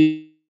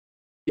year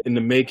in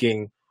the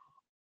making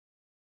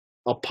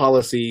of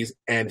policies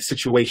and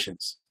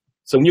situations.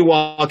 So when you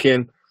walk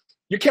in,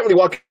 you can't really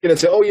walk in and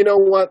say, oh, you know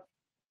what?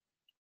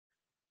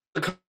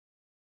 I'm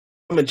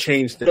going to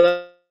change this.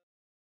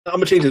 I'm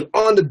going to change it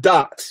on the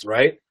dots,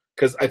 right?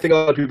 Because I think a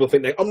lot of people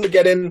think, I'm going to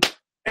get in.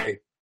 Hey,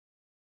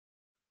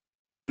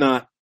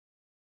 not.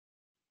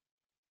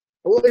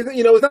 Well,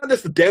 it's not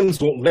just the Dems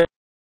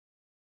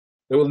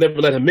they will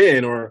never let him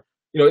in, or,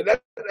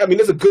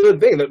 that's a good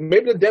thing. That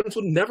maybe the Dems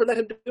would never let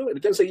him do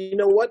it. The Dems say, you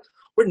know what?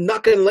 We're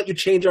not going to let you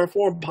change our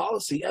foreign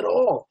policy at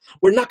all.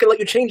 We're not going to let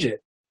you change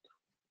it.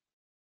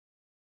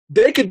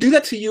 They could do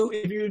that to you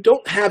if you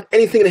don't have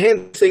anything in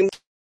hand saying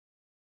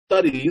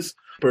studies.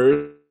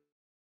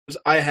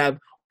 I have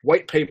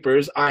white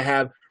papers. I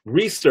have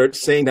research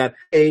saying that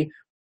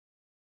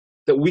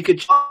we could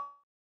change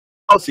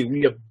policy.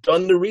 We have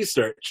done the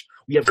research.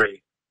 We have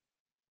Barack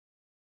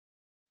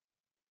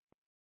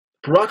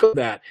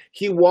Obama.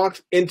 He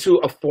walked into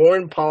a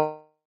foreign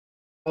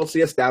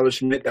policy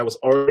establishment that was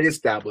already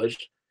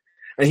established,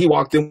 and he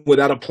walked in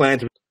without a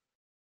plan.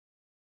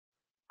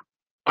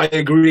 I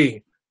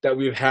agree that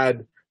we've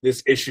had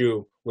this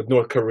issue with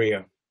North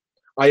Korea.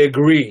 I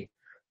agree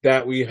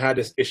that we've had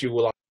this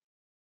issue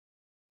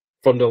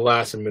from the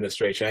last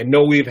administration. I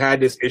know we've had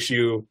this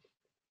issue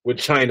with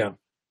China,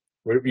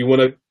 where you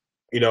want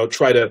to,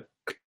 try to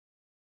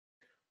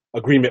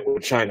agreement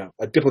with China,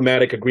 a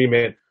diplomatic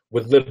agreement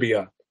with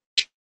Libya,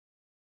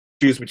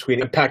 issues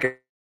between Pakistan.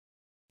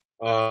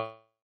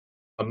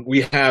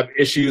 We have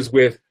issues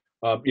with,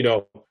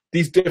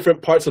 these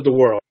different parts of the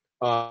world.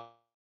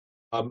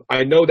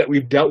 I know that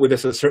we've dealt with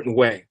this a certain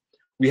way.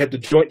 We have the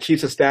Joint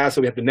Chiefs of Staff,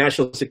 so we have the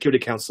National Security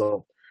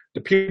Council.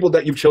 The people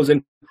that you've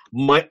chosen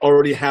might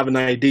already have an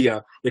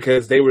idea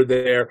because they were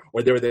there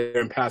or they were there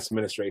in past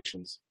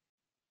administrations.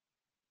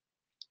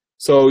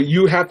 So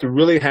you have to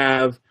really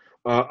have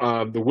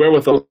the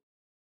wherewithal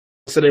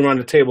sitting around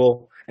the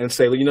table and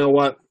say, well, you know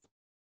what?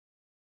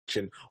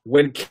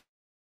 When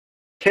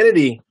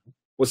Kennedy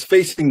was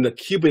facing the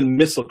Cuban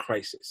Missile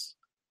Crisis,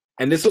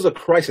 and this was a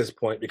crisis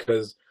point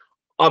because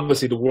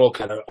obviously the world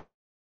kind of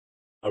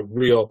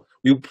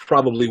we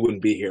probably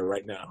wouldn't be here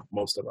right now,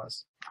 most of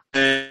us.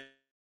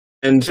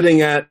 And sitting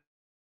at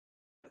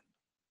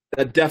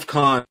DEF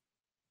CON,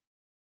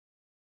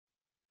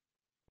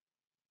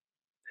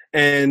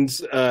 and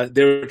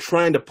they were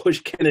trying to push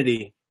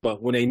Kennedy,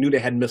 but when they knew they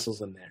had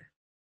missiles in there,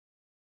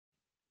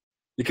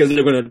 because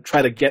they're going to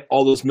try to get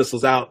all those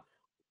missiles out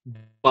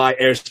by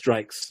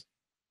airstrikes.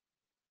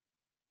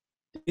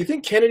 You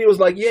think Kennedy was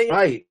like, yeah,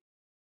 right.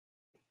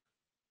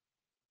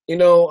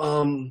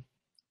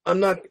 I'm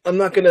not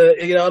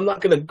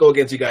gonna go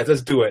against you guys.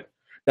 Let's do it.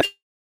 Let's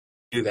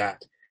do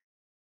that.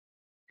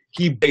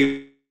 He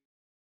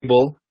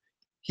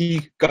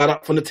got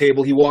up from the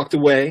table. He walked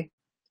away.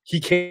 He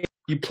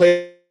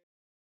played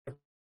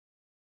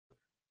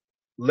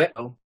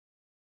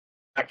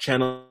back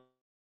channel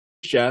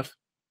chef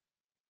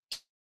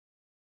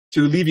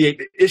to alleviate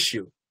the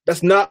issue.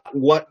 That's not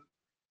what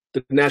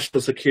the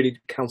National Security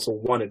Council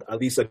wanted. At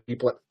least like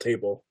people at the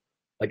table,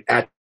 like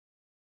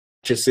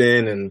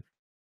Atchison and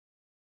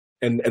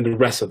the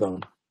rest of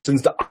them.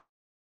 Since the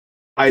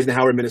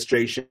Eisenhower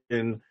administration,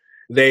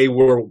 they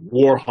were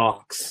war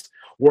hawks.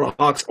 War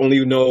hawks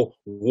only know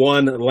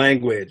one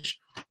language.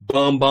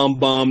 Bomb, bomb,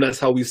 bomb. That's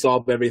how we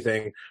solve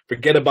everything.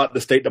 Forget about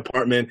the State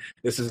Department.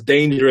 This is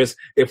dangerous.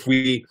 If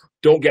we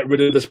don't get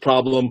rid of this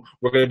problem,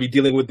 we're going to be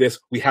dealing with this.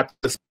 We have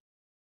to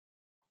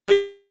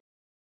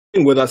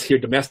with us here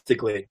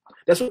domestically.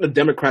 That's what the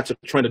Democrats are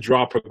trying to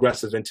draw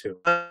progressives into.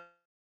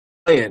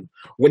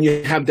 When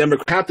you have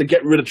Democrats to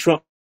get rid of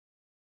Trump,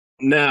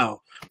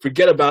 now.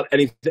 Forget about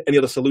any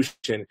other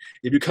solution.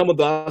 If you come with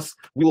us,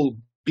 we will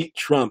beat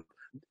Trump.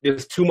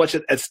 There's too much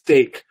at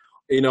stake.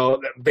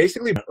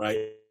 Basically,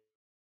 right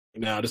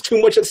now, there's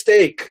too much at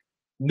stake.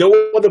 No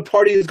other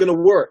party is going to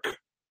work.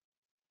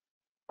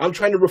 I'm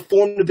trying to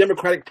reform the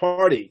Democratic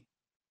Party,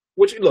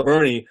 which, look,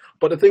 Bernie,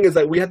 but the thing is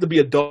that we have to be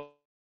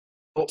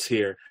adults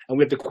here, and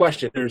we have to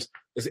question. There's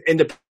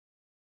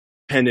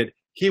independent.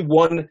 He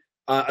won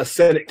a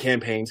Senate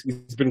campaigns.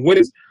 He's been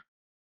winning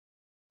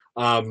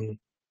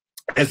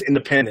as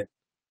independent.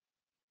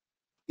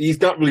 He's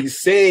not really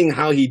saying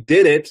how he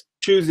did it.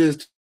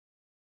 Chooses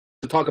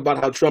to talk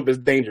about how Trump is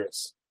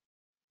dangerous.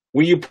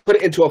 When you put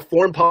it into a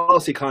foreign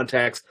policy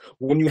context,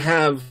 when you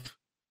have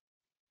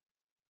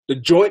the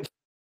joint,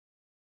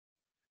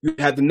 you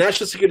have the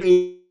national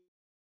security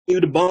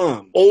to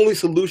bomb, only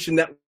solution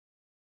that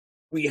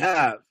we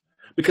have.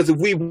 Because if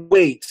we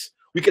wait,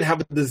 we could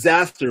have a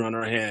disaster on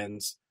our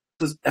hands.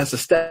 As a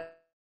step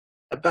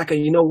back,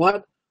 and you know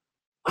what?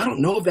 I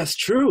don't know if that's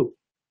true.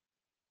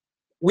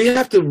 We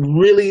have to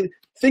really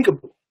think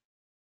about it.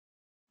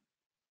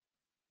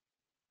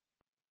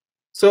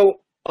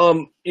 So,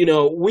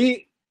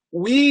 we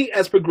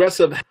as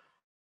progressive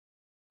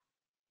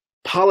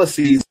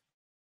policies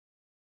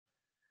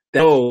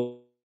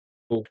that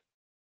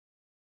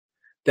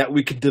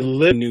we could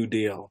deliver a New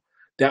Deal,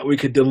 that we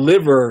could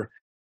deliver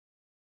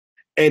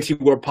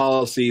anti-war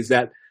policies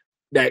that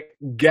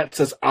gets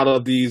us out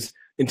of these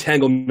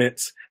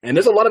entanglements. And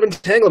there's a lot of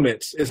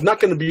entanglements. It's not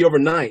going to be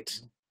overnight.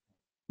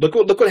 Look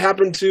what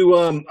happened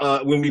to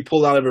when we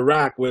pulled out of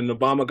Iraq, when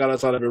Obama got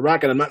us out of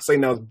Iraq. And I'm not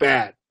saying that was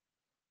bad,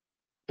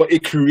 but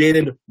it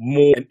created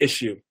more an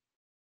issue.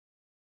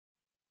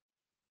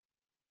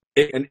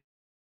 And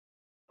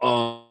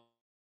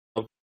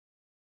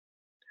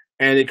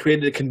it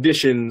created the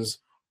conditions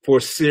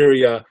for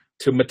Syria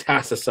to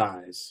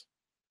metastasize.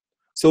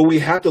 So we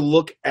have to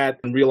look at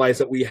and realize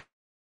that we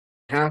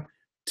have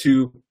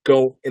to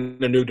go in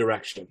a new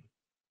direction.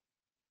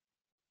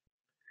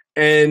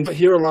 And I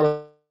hear a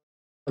lot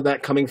of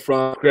that coming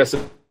from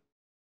progressive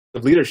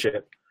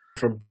leadership,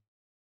 from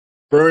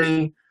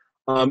Bernie.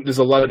 There's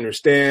a lot to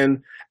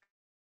understand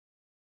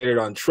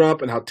on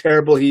Trump and how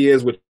terrible he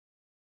is, which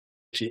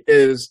he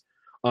is.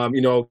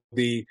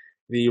 The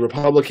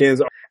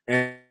Republicans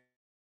and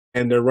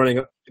they're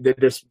running. They're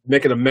just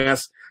making a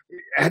mess.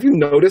 Have you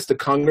noticed the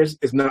Congress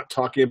is not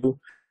talking about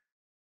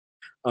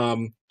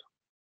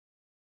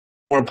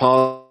foreign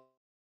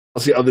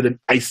policy other than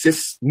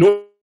ISIS?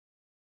 North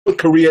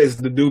Korea is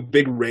the new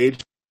big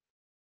rage,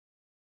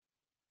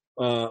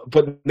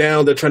 but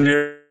now they're trying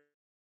to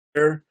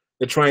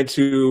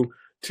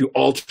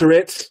alter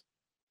it,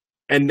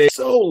 and they're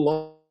so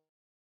long.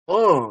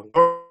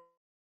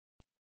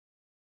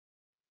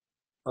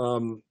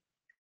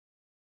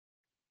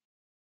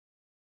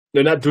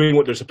 They're not doing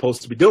what they're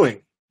supposed to be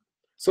doing.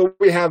 So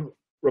we have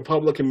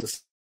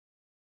Republicans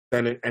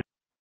in the Senate,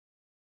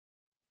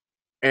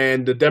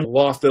 and the Democrats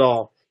lost it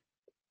all.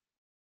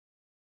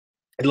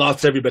 It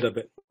lost every bit of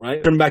it,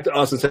 right? Turn back to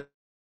us and say,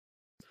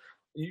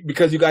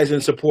 because you guys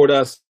didn't support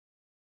us,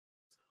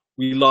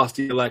 we lost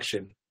the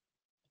election.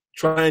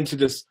 Trying to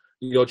just,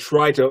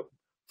 try to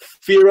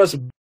fear us,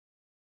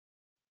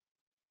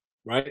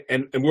 right?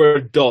 And we're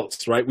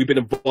adults, right? We've been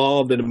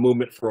involved in the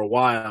movement for a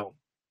while.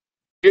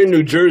 Here in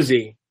New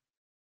Jersey,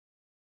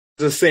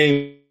 it's the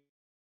same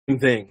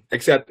thing,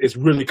 except it's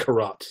really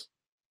corrupt.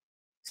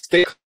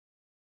 State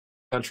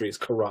country is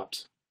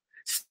corrupt.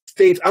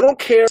 States, I don't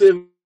care if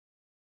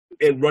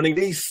in running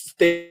these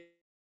state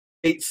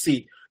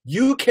seat,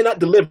 you cannot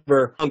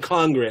deliver on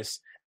Congress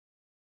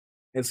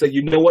and say,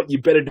 you know what, you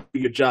better do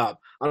your job.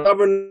 I'm not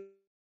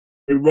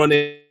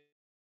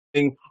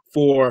running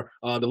for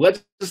the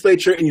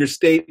legislature in your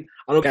state.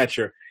 I don't catch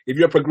you. If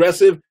you're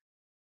progressive,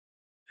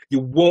 you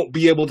won't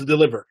be able to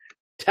deliver.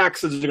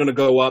 Taxes are going to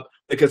go up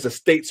because the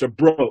states are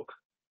broke.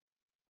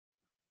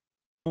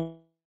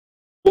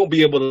 Won't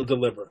be able to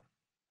deliver.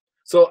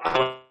 So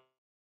I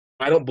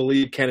don't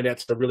believe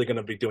candidates are really going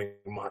to be doing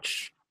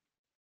much,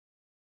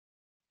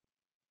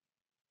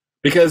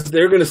 because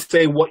they're going to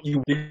say what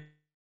you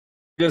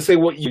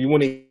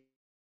want to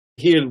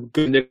hear.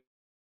 They're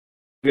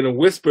going to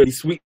whisper these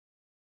sweet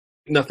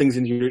nothings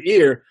into your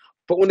ear,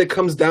 but when it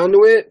comes down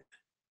to it,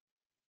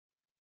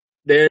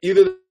 they're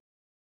either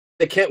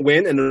they can't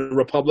win and a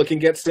Republican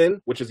gets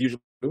in, which is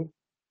usually an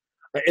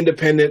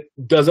independent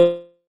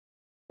doesn't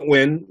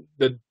win,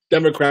 the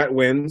Democrat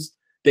wins,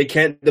 they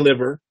can't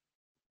deliver.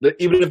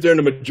 Even if they're in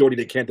the majority,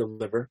 they can't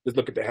deliver. Just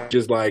look at the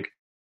hatches like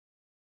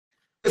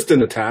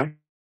instant attack,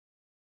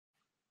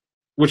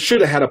 which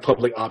should have had a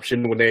public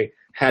option when they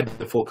had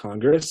the full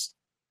Congress,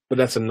 but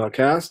that's a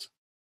nutcast.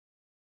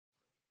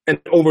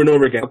 And over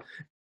again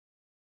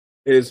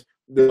is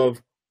of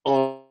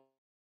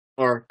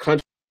our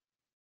country,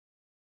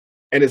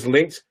 and it's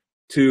linked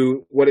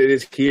to what it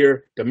is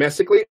here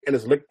domestically, and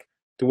it's linked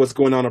to what's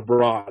going on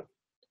abroad.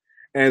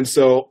 And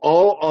so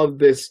all of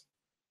this,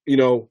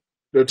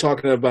 they're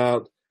talking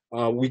about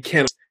we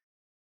can't,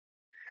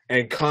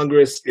 and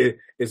Congress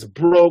is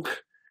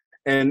broke,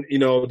 and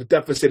the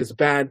deficit is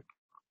bad.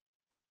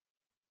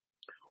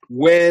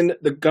 When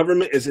the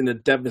government is in a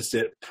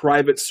deficit,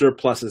 private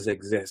surpluses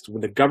exist. When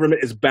the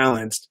government is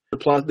balanced,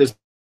 there's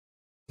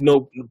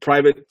no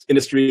private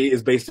industry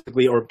is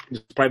basically, or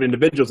private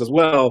individuals as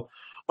well,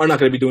 are not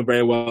going to be doing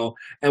very well.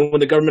 And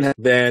when the government has,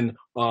 then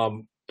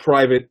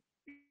private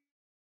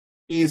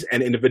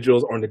and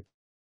individuals are in the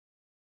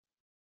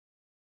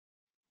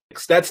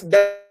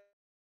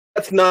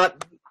that's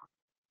not,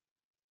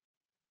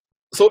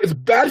 so it's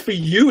bad for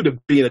you to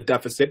be in a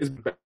deficit.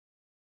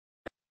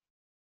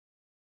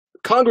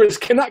 Congress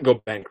cannot go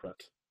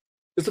bankrupt.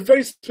 There's a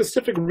very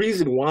specific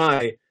reason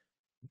why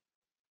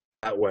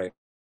that way.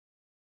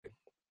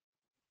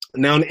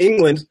 Now in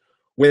England,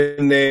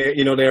 when they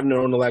have their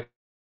own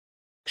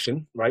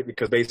election, right?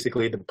 Because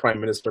basically the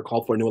prime minister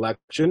called for a new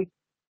election.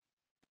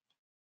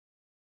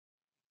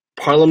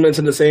 Parliament's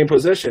in the same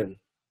position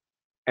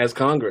as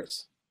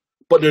Congress,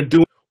 but they're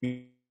doing.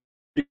 We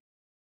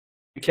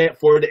can't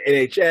afford the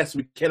NHS.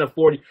 We can't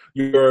afford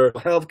your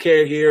health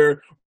care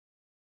here.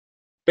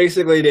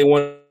 Basically, they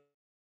want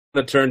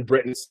to turn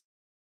Britain,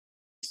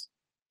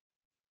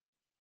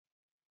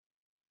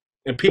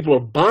 and people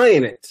are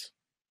buying it.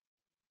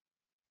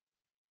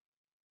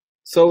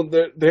 So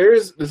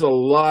there's a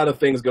lot of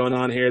things going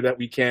on here that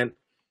we can't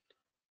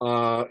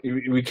allow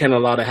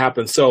to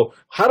happen. So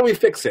how do we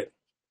fix it?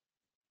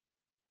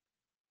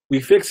 We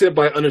fix it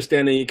by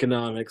understanding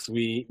economics.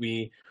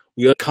 We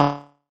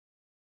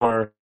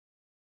are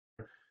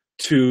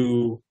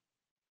to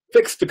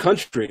fix the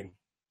country.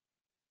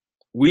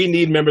 We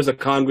need members of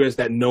Congress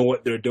that know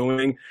what they're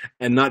doing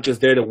and not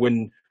just there to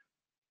win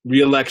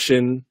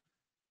re-election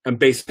and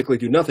basically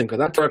do nothing, because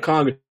that's our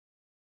Congress.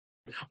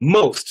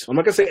 Most, I'm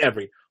not going to say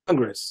every,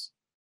 Congress,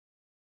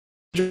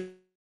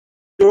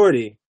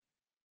 majority,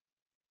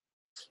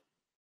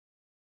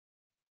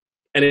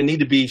 and it need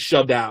to be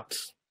shoved out.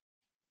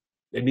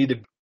 We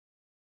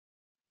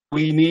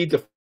need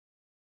to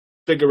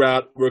figure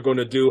out what we're going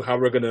to do, how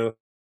we're going to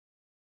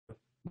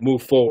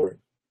move forward.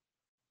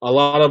 A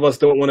lot of us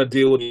don't want to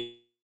deal with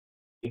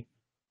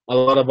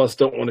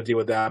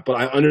that, but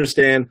I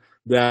understand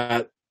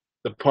that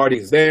the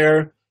party's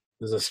there.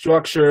 There's a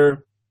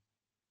structure.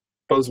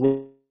 Those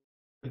were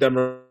the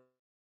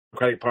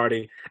Democratic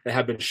Party that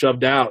have been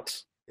shoved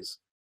out.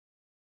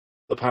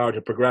 The power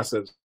to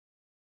progressives.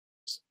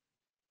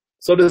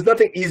 So there's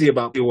nothing easy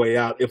about the way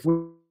out. If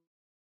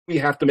we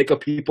have to make a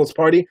people's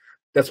party,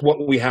 that's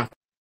what we have.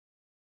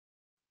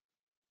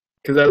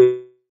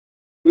 Because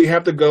we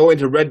have to go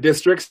into red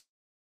districts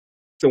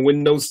to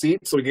win those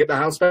seats so we get the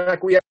House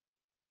back. We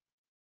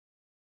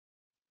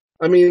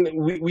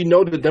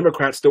know the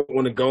Democrats don't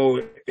want to go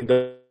in,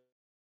 but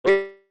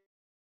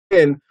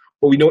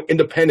we know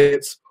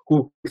independents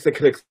who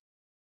can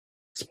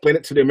explain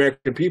it to the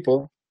American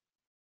people.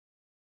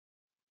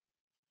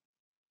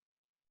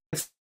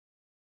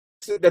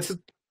 That's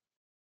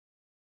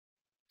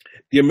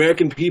the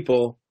American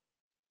people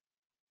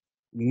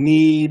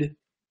need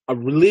a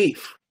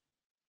relief.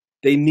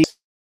 We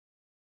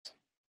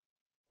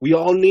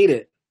all need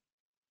it.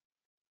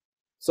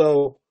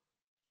 So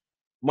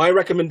my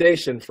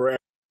recommendation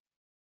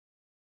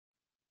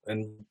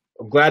and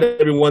I'm glad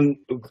everyone,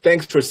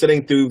 thanks for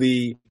sitting through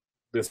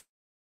this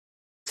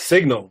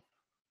signal.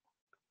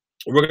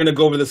 We're going to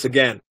go over this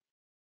again.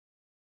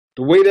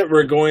 The way that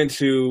we're going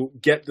to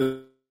get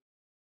this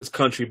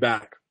country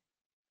back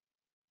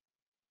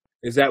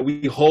is that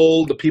we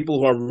hold the people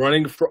who are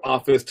running for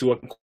office to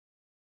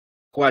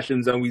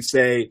questions and we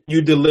say,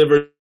 you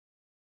deliver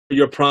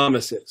your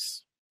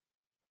promises.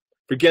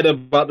 Forget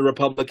about the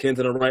Republicans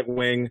and the right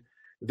wing.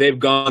 They've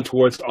gone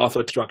towards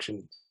author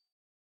destruction.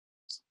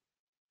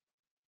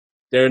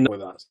 They're not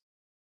with us.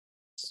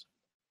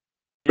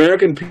 The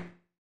American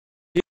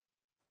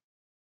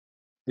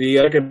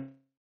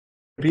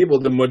people,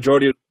 the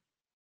majority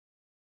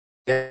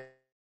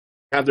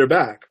have their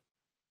back.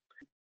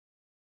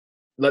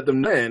 Let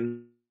them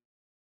in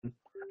an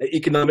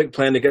economic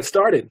plan to get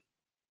started.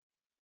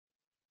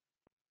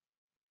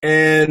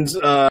 And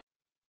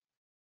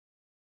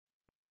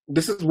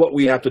this is what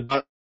we have to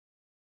do.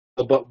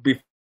 But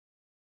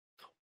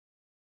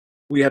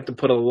we have to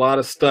put a lot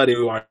of study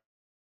to our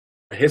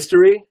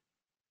history,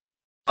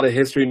 a lot of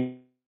history,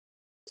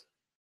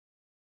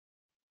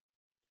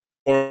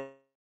 and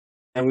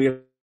we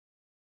have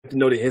to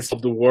know the history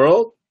of the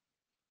world,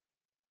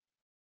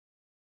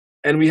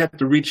 and we have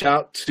to reach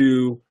out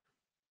to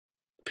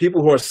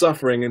people who are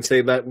suffering and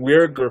say that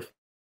we're good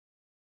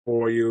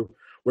for you.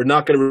 We're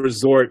not going to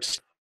resort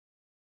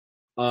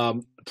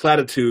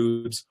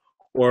platitudes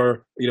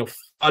or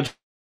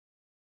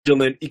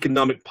fraudulent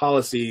economic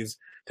policies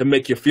to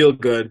make you feel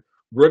good.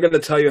 We're going to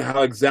tell you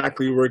how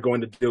exactly we're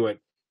going to do it.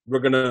 We're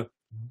going to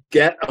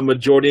get a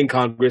majority in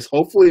Congress.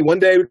 Hopefully one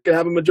day we can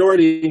have a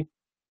majority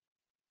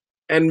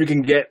and we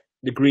can get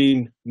the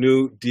Green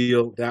New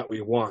Deal that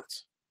we want.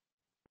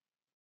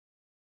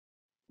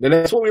 Then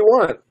that's what we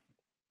want.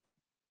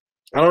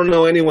 I don't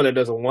know anyone that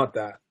doesn't want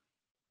that.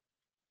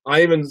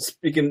 I even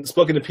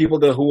spoken to people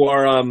who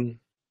are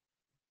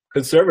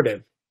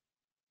conservative,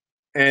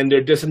 and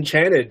they're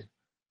disenchanted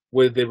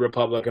with the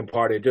Republican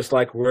Party, just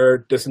like we're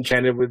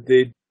disenchanted with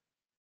the.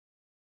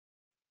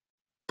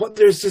 But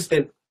there's just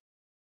a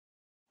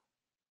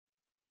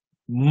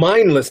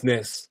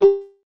mindlessness.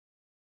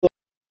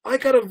 I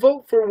gotta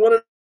vote for one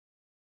of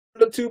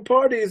the two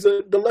parties,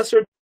 the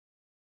lesser.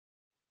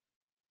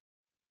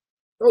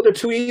 Oh, they're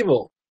too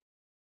evil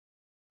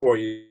for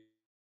you.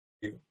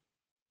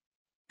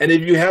 And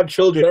if you have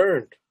children,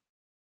 earned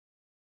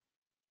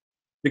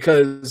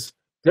because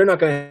they're not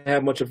going to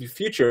have much of a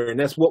future, and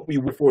that's what we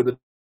want for the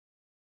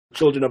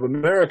children of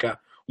America.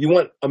 We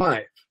want a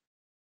life,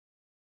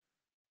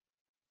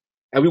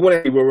 and we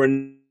want to where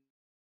we're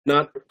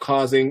not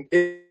causing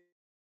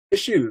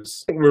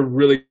issues. We're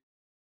really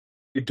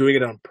doing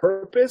it on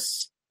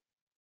purpose.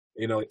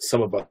 You know,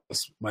 some of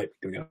us might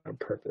be doing it on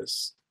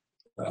purpose,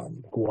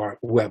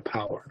 who have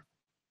power.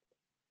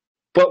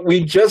 But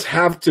we just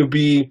have to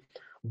be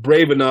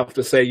brave enough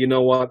to say, you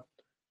know what,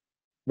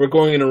 we're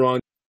going in the wrong.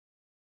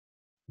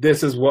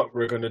 This is what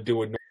we're going to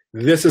do.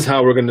 This is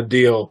how we're going to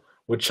deal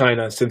with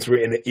China since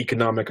we're in an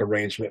economic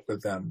arrangement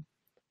with them.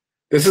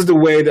 This is the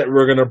way that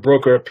we're going to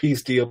broker a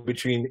peace deal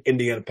between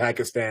India and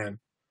Pakistan.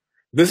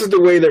 This is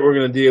the way that we're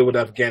going to deal with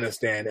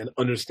Afghanistan and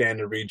understand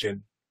the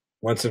region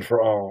once and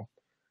for all.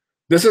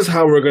 This is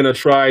how we're going to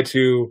try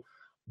to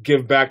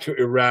give back to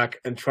Iraq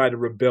and try to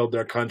rebuild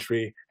their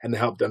country and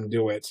help them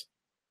do it.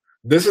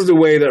 This is the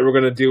way that we're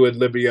going to deal with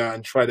Libya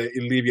and try to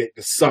alleviate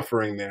the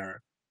suffering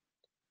there.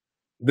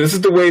 This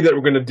is the way that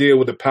we're going to deal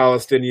with the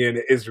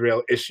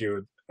Palestinian-Israel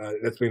issue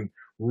that's been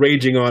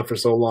raging on for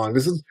so long.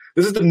 This is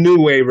the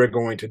new way we're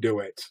going to do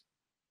it.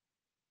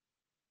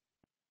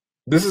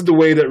 This is the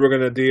way that we're going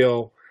to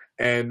deal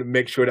and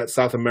make sure that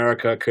South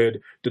America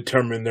could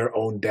determine their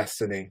own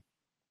destiny.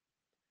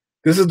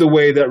 This is the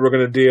way that we're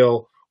going to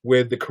deal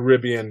with the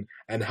Caribbean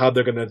and how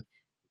they're going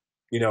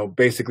to,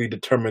 basically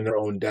determine their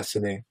own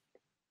destiny.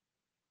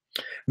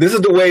 This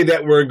is the way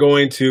that we're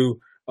going to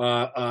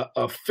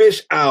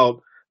fish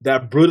out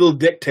that brutal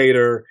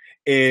dictator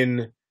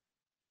in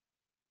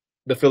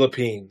the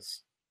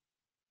Philippines.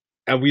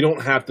 And we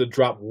don't have to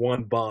drop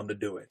one bomb to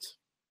do it.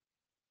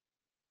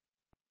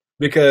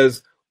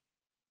 Because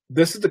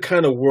this is the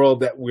kind of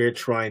world that we're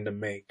trying to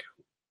make.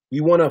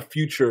 We want a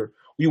future.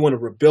 We want to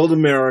rebuild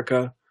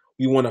America.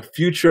 We want a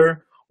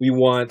future. We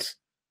want,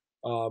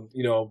 federal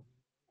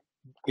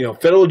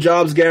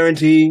jobs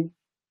guarantee.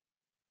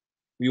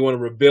 We want to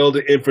rebuild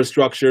the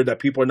infrastructure that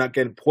people are not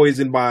getting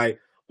poisoned by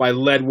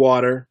lead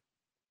water.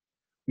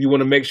 We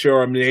want to make sure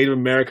our Native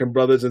American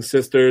brothers and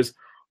sisters'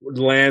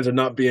 lands are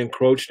not being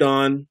encroached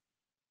on.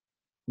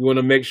 We want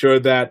to make sure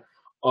that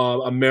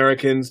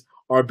Americans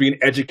are being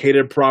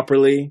educated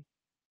properly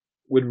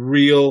with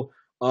real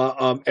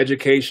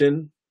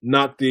education,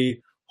 not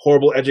the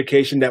horrible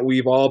education that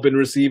we've all been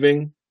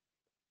receiving.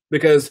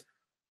 Because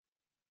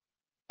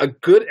a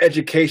good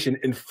education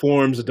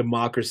informs a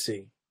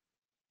democracy.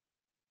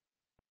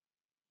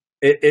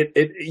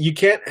 You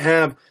can't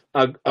have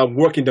a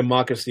working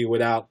democracy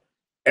without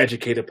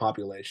educated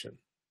population.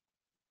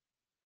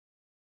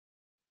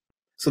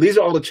 So these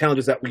are all the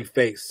challenges that we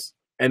face.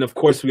 And of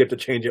course, we have to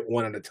change it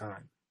one at a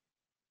time.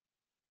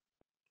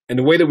 And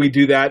the way that we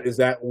do that is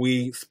that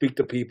we speak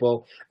to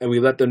people and we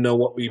let them know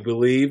what we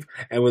believe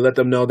and we let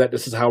them know that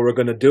this is how we're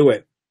going to do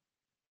it.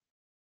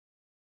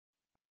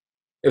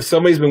 If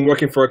somebody's been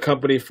working for a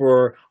company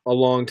for a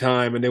long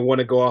time and they want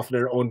to go off on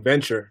their own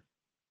venture,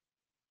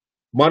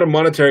 modern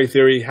monetary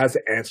theory has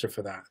the answer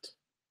for that.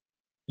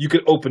 You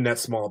could open that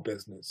small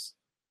business.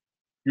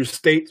 Your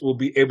state will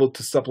be able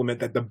to supplement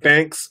that. The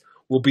banks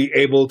will be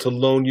able to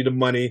loan you the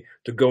money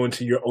to go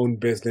into your own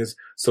business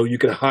so you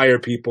can hire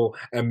people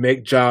and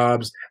make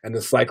jobs and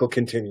the cycle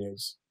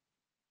continues.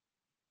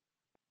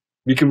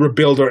 We can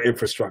rebuild our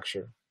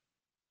infrastructure.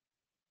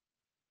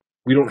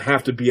 We don't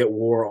have to be at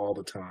war all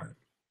the time.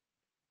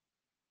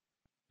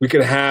 We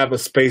can have a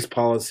space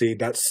policy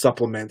that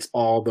supplements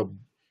all the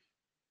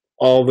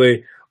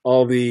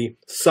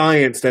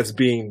science that's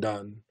being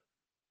done.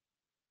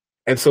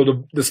 And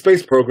so the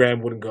space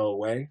program wouldn't go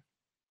away.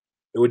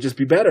 It would just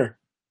be better.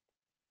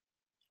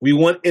 We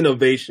want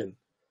innovation.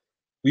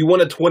 We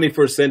want a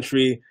 21st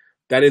century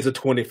that is a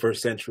 21st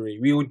century.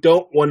 We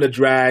don't want to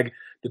drag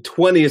the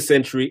 20th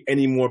century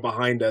anymore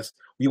behind us.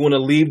 We want to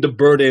leave the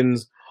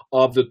burdens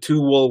of the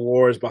two world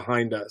wars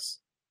behind us.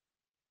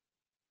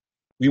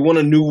 We want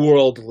a new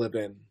world to live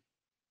in.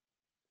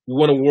 We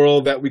want a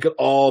world that we could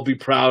all be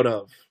proud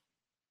of.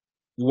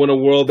 We want a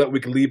world that we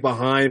can leave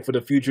behind for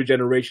the future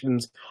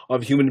generations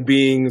of human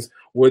beings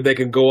where they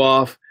can go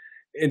off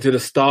into the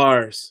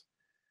stars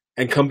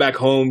and come back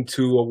home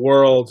to a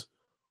world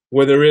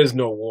where there is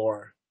no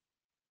war.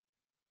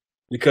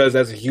 Because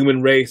as a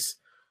human race,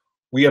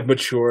 we have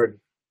matured.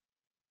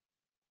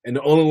 And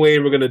the only way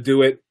we're going to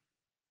do it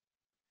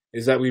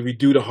is that we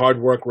redo the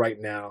hard work right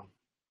now.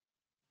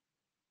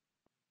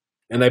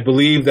 And I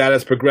believe that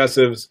as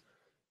progressives,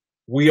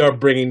 we are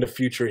bringing the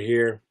future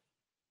here.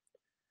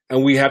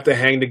 And we have to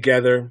hang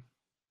together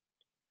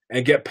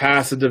and get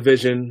past the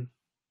division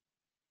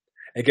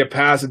and get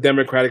past the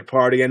Democratic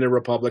Party and the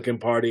Republican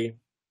Party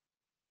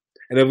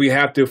And if we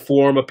have to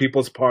form a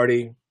People's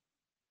Party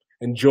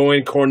and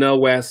join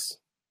Cornel West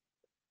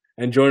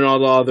and join all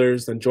the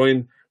others and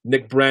join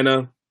Nick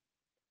Brenna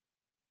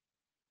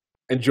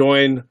and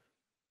join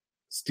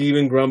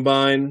Stephen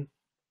Grumbine,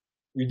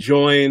 we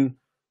join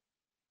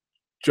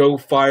Joe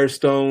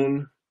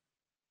Firestone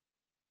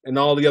and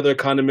all the other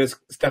economists,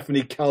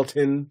 Stephanie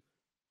Kelton,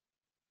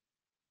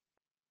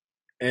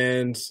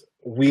 and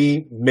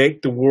we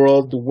make the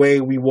world the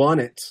way we want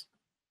it.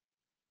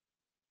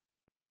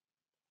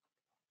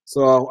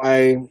 So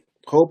I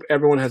hope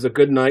everyone has a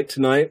good night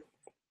tonight.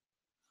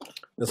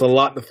 There's a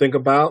lot to think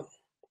about.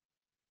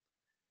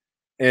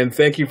 And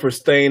thank you for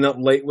staying up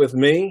late with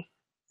me,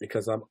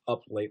 because I'm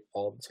up late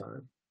all the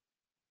time.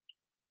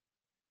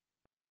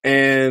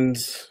 And,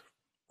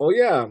 oh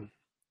yeah,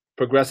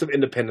 Progressive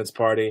Independence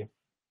Party.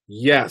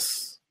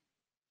 Yes.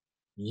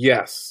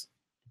 Yes.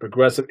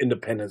 Progressive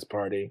Independence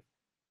Party.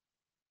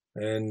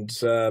 And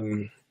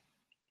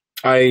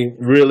I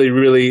really,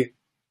 really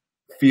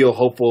feel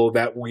hopeful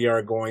that we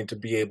are going to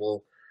be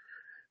able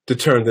to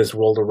turn this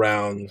world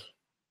around.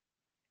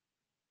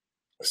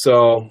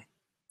 So,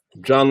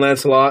 Jon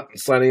Lancelot,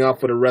 signing off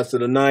for the rest of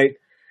the night.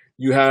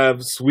 You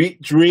have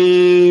sweet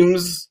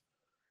dreams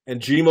and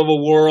dream of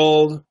a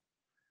world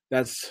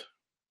that's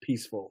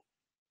peaceful.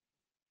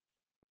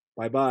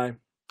 Bye-bye.